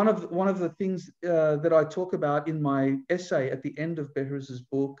 One of the things that I talk about in my essay at the end of Behrouz's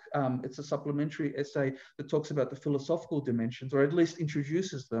book, it's a supplementary essay that talks about the philosophical dimensions, or at least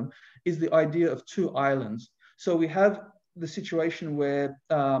introduces them, is the idea of two islands. So we have the situation where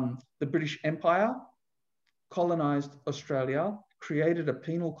the British Empire colonized Australia, created a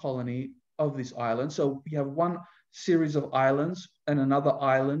penal colony of this island. So we have one series of islands and another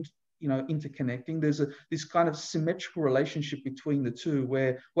island, interconnecting. There's this kind of symmetrical relationship between the two,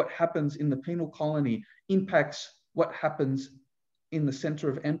 where what happens in the penal colony impacts what happens in the center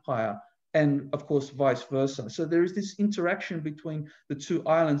of empire, and of course vice versa. So there is this interaction between the two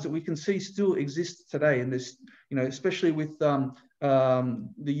islands that we can see still exists today. And this, especially with the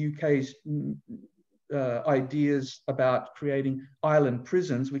UK's ideas about creating island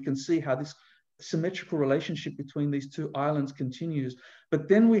prisons, we can see how this symmetrical relationship between these two islands continues. But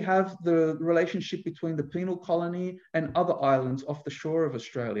then we have the relationship between the penal colony and other islands off the shore of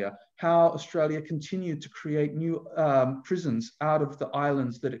Australia, how Australia continued to create new prisons out of the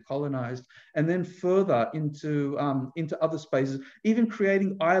islands that it colonized, and then further into other spaces, even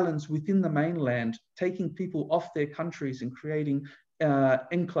creating islands within the mainland, taking people off their countries and creating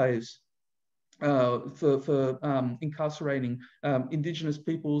enclaves for incarcerating Indigenous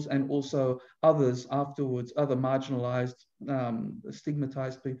peoples and also others afterwards, other marginalized,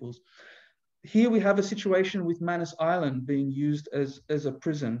 stigmatized peoples. Here we have a situation with Manus Island being used as a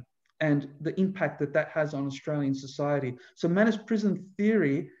prison and the impact that has on Australian society. So Manus Prison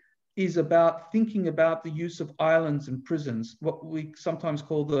theory is about thinking about the use of islands and prisons, what we sometimes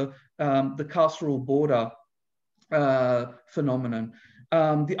call the carceral border phenomenon.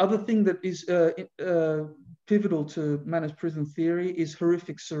 The other thing that is pivotal to Manus Prison theory is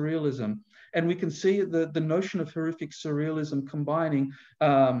horrific surrealism. And we can see the notion of horrific surrealism combining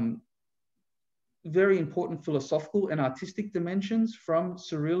very important philosophical and artistic dimensions from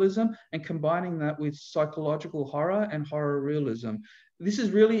surrealism and combining that with psychological horror and horror realism. This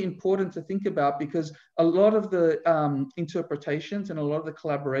is really important to think about because a lot of the interpretations and a lot of the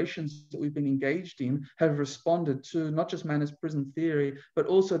collaborations that we've been engaged in have responded to not just Manus Prison theory, but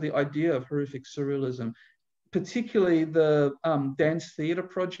also the idea of horrific surrealism, particularly the dance theatre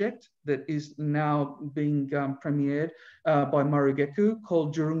project that is now being premiered by Marugeku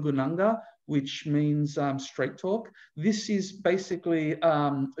called Jurungunanga, which means straight talk. This is basically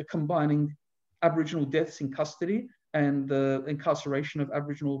combining Aboriginal deaths in custody and the incarceration of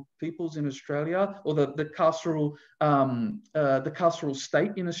Aboriginal peoples in Australia, or the carceral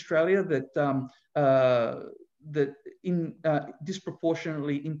state in Australia that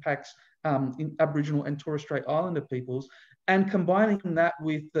disproportionately impacts in Aboriginal and Torres Strait Islander peoples, and combining that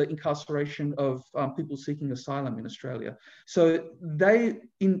with the incarceration of people seeking asylum in Australia. So they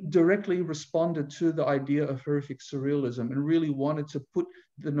directly responded to the idea of horrific surrealism and really wanted to put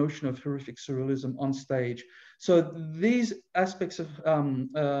the notion of horrific surrealism on stage. So these aspects of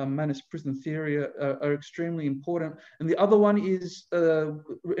Manus Prison theory are extremely important. And the other one is,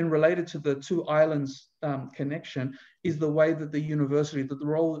 related to the two islands connection, is the way that the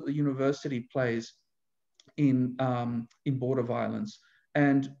role that the university plays in border violence.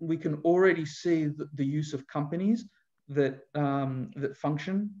 And we can already see the use of companies that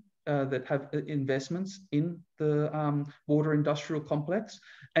function, that have investments in the border industrial complex,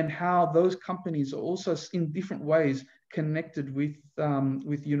 and how those companies are also in different ways connected with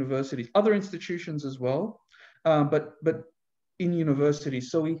universities, other institutions as well, but in universities.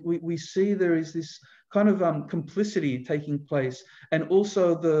 So we see there is this kind of complicity taking place, and also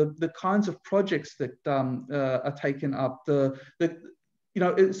the kinds of projects that are taken up.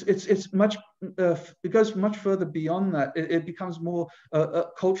 It's much it goes much further beyond that. It becomes more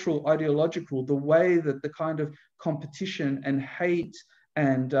cultural, ideological. The way that the kind of competition and hate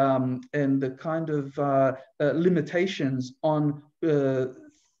and the kind of limitations on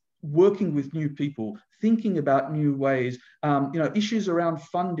working with new people, thinking about new ways, issues around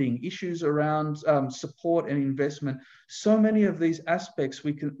funding, issues around support and investment. So many of these aspects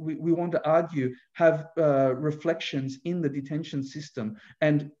we want to argue have reflections in the detention system.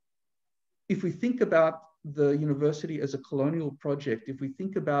 And if we think about the university as a colonial project, if we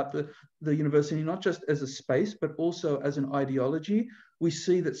think about the university not just as a space, but also as an ideology, we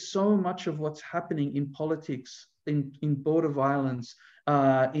see that so much of what's happening in politics, in border violence,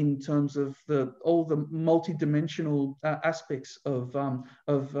 in terms of all the multidimensional aspects of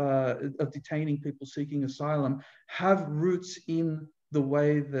detaining people seeking asylum, have roots in the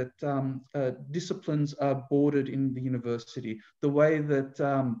way that disciplines are bordered in the university, the way that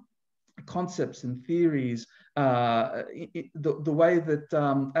concepts and theories, the way that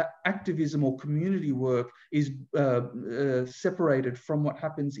activism or community work is separated from what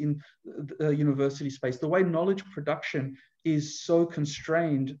happens in the university space, the way knowledge production is so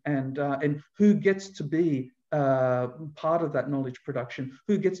constrained, and who gets to be part of that knowledge production,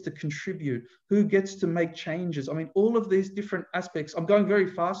 who gets to contribute, who gets to make changes. I mean, all of these different aspects, I'm going very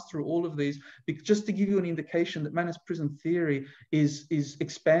fast through all of these, just to give you an indication that Manus Prison theory is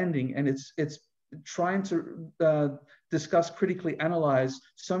expanding, and it's trying to discuss, critically analyze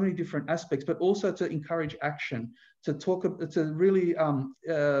so many different aspects, but also to encourage action, to really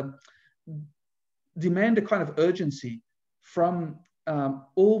demand a kind of urgency from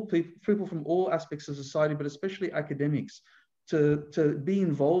all people from all aspects of society, but especially academics, to be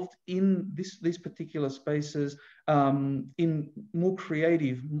involved in these particular spaces in more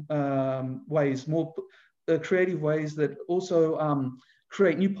creative ways, creative ways that also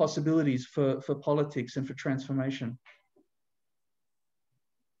create new possibilities for politics and for transformation.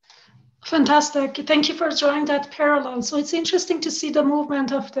 Fantastic. Thank you for drawing that parallel. So it's interesting to see the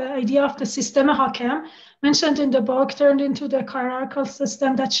movement of the idea of the system hakem mentioned in the book turned into the hierarchical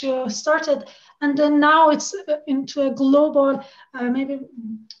system that you started. And then now it's into a global maybe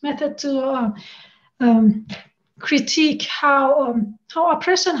method to critique how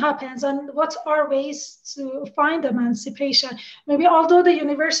oppression happens and what are ways to find emancipation. Maybe although the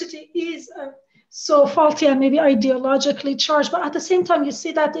university is so faulty and maybe ideologically charged, but at the same time, you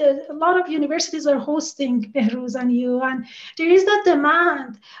see that a lot of universities are hosting Behrouz and you, and there is that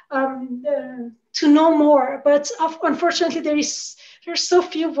demand to know more. But unfortunately, there's so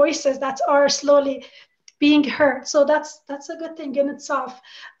few voices that are slowly being heard. So that's a good thing in itself.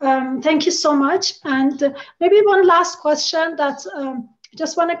 Thank you so much. And maybe one last question that I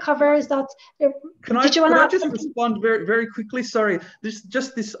just want to cover is that. Can I just respond very, very quickly? Sorry,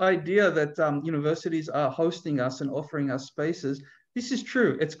 just this idea that universities are hosting us and offering us spaces. This is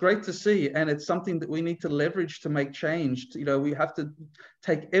true. It's great to see, and it's something that we need to leverage to make change. We have to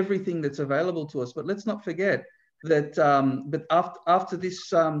take everything that's available to us. But let's not forget that after this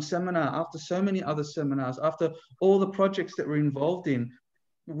seminar, after so many other seminars, after all the projects that we're involved in,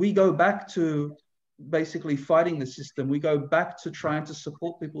 we go back to basically fighting the system. We go back to trying to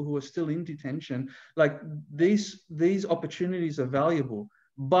support people who are still in detention. Like these opportunities are valuable,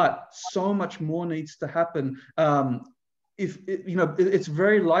 but so much more needs to happen. It's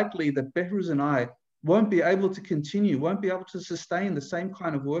very likely that Behrouz and I won't be able to continue, won't be able to sustain the same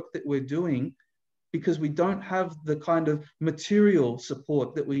kind of work that we're doing, because we don't have the kind of material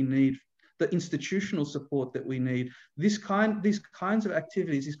support that we need, the institutional support that we need. These kinds of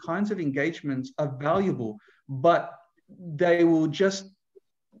activities, these kinds of engagements are valuable, but they will just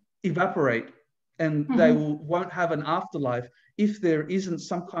evaporate, and they won't have an afterlife if there isn't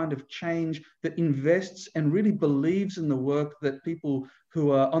some kind of change that invests and really believes in the work that people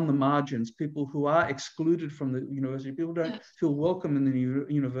who are on the margins, people who are excluded from the university, people who don't feel welcome in the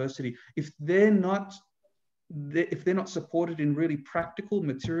university, if they're not supported in really practical,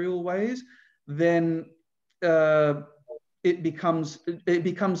 material ways, then it becomes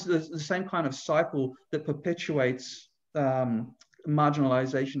the same kind of cycle that perpetuates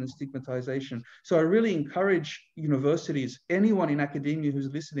marginalization and stigmatization. So I really encourage universities, anyone in academia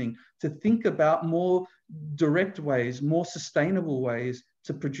who's listening, to think about more direct ways, more sustainable ways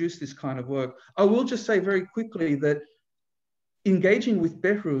to produce this kind of work. I will just say very quickly that engaging with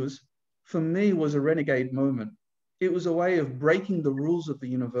Behrouz, for me, was a renegade moment. It was a way of breaking the rules of the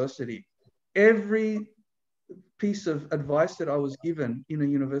university. Every piece of advice that I was given in a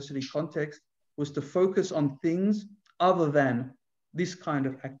university context was to focus on things other than this kind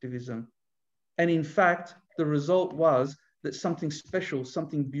of activism. And in fact, the result was that something special,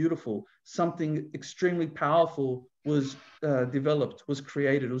 something beautiful, something extremely powerful was developed, was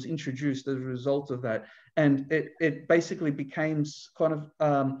created, was introduced as a result of that. And it basically became kind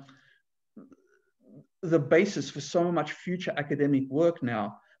of the basis for so much future academic work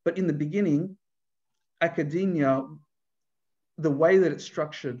now. But in the beginning, academia, the way that it's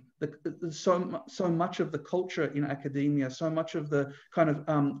structured, so much of the culture in academia, so much of the kind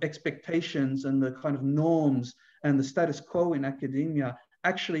of expectations and the kind of norms and the status quo in academia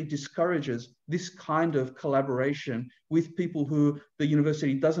actually discourages this kind of collaboration with people who the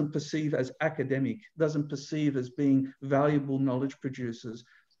university doesn't perceive as academic, doesn't perceive as being valuable knowledge producers.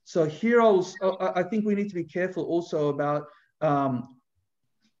 So here I think we need to be careful also about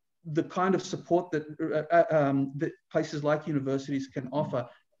the kind of support that, that places like universities can offer.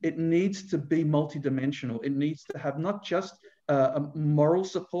 It needs to be multidimensional. It needs to have not just moral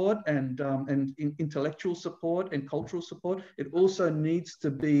support and intellectual support and cultural support. It also needs to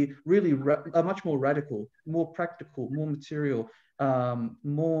be really much more radical, more practical, more material,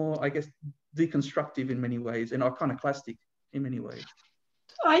 more, I guess, deconstructive in many ways, and iconoclastic in many ways.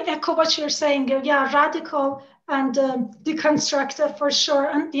 I echo what you're saying. Yeah, radical and deconstructive for sure.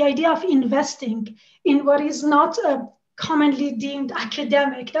 And the idea of investing in what is not commonly deemed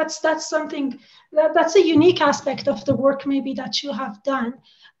academic, that's something, that's a unique aspect of the work maybe that you have done.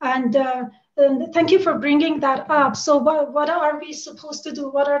 And thank you for bringing that up. So what are we supposed to do?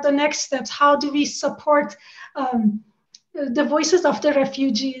 What are the next steps? How do we support the voices of the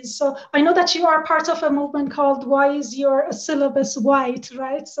refugees? So I know that you are part of a movement called Why Is Your Syllabus White,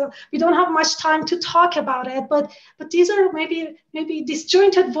 right? So we don't have much time to talk about it, but these are maybe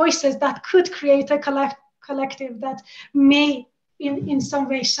disjointed voices that could create a collective that may in some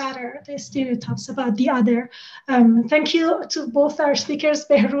way shatter the stereotypes about the other. Thank you to both our speakers,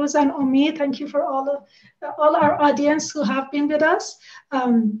 Behrouz and Omid. Thank you for all our audience who have been with us.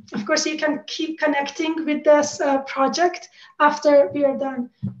 Of course, you can keep connecting with this project after we are done.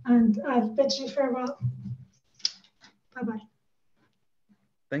 And I'll bid you farewell. Bye-bye.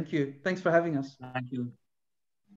 Thank you. Thanks for having us. Thank you.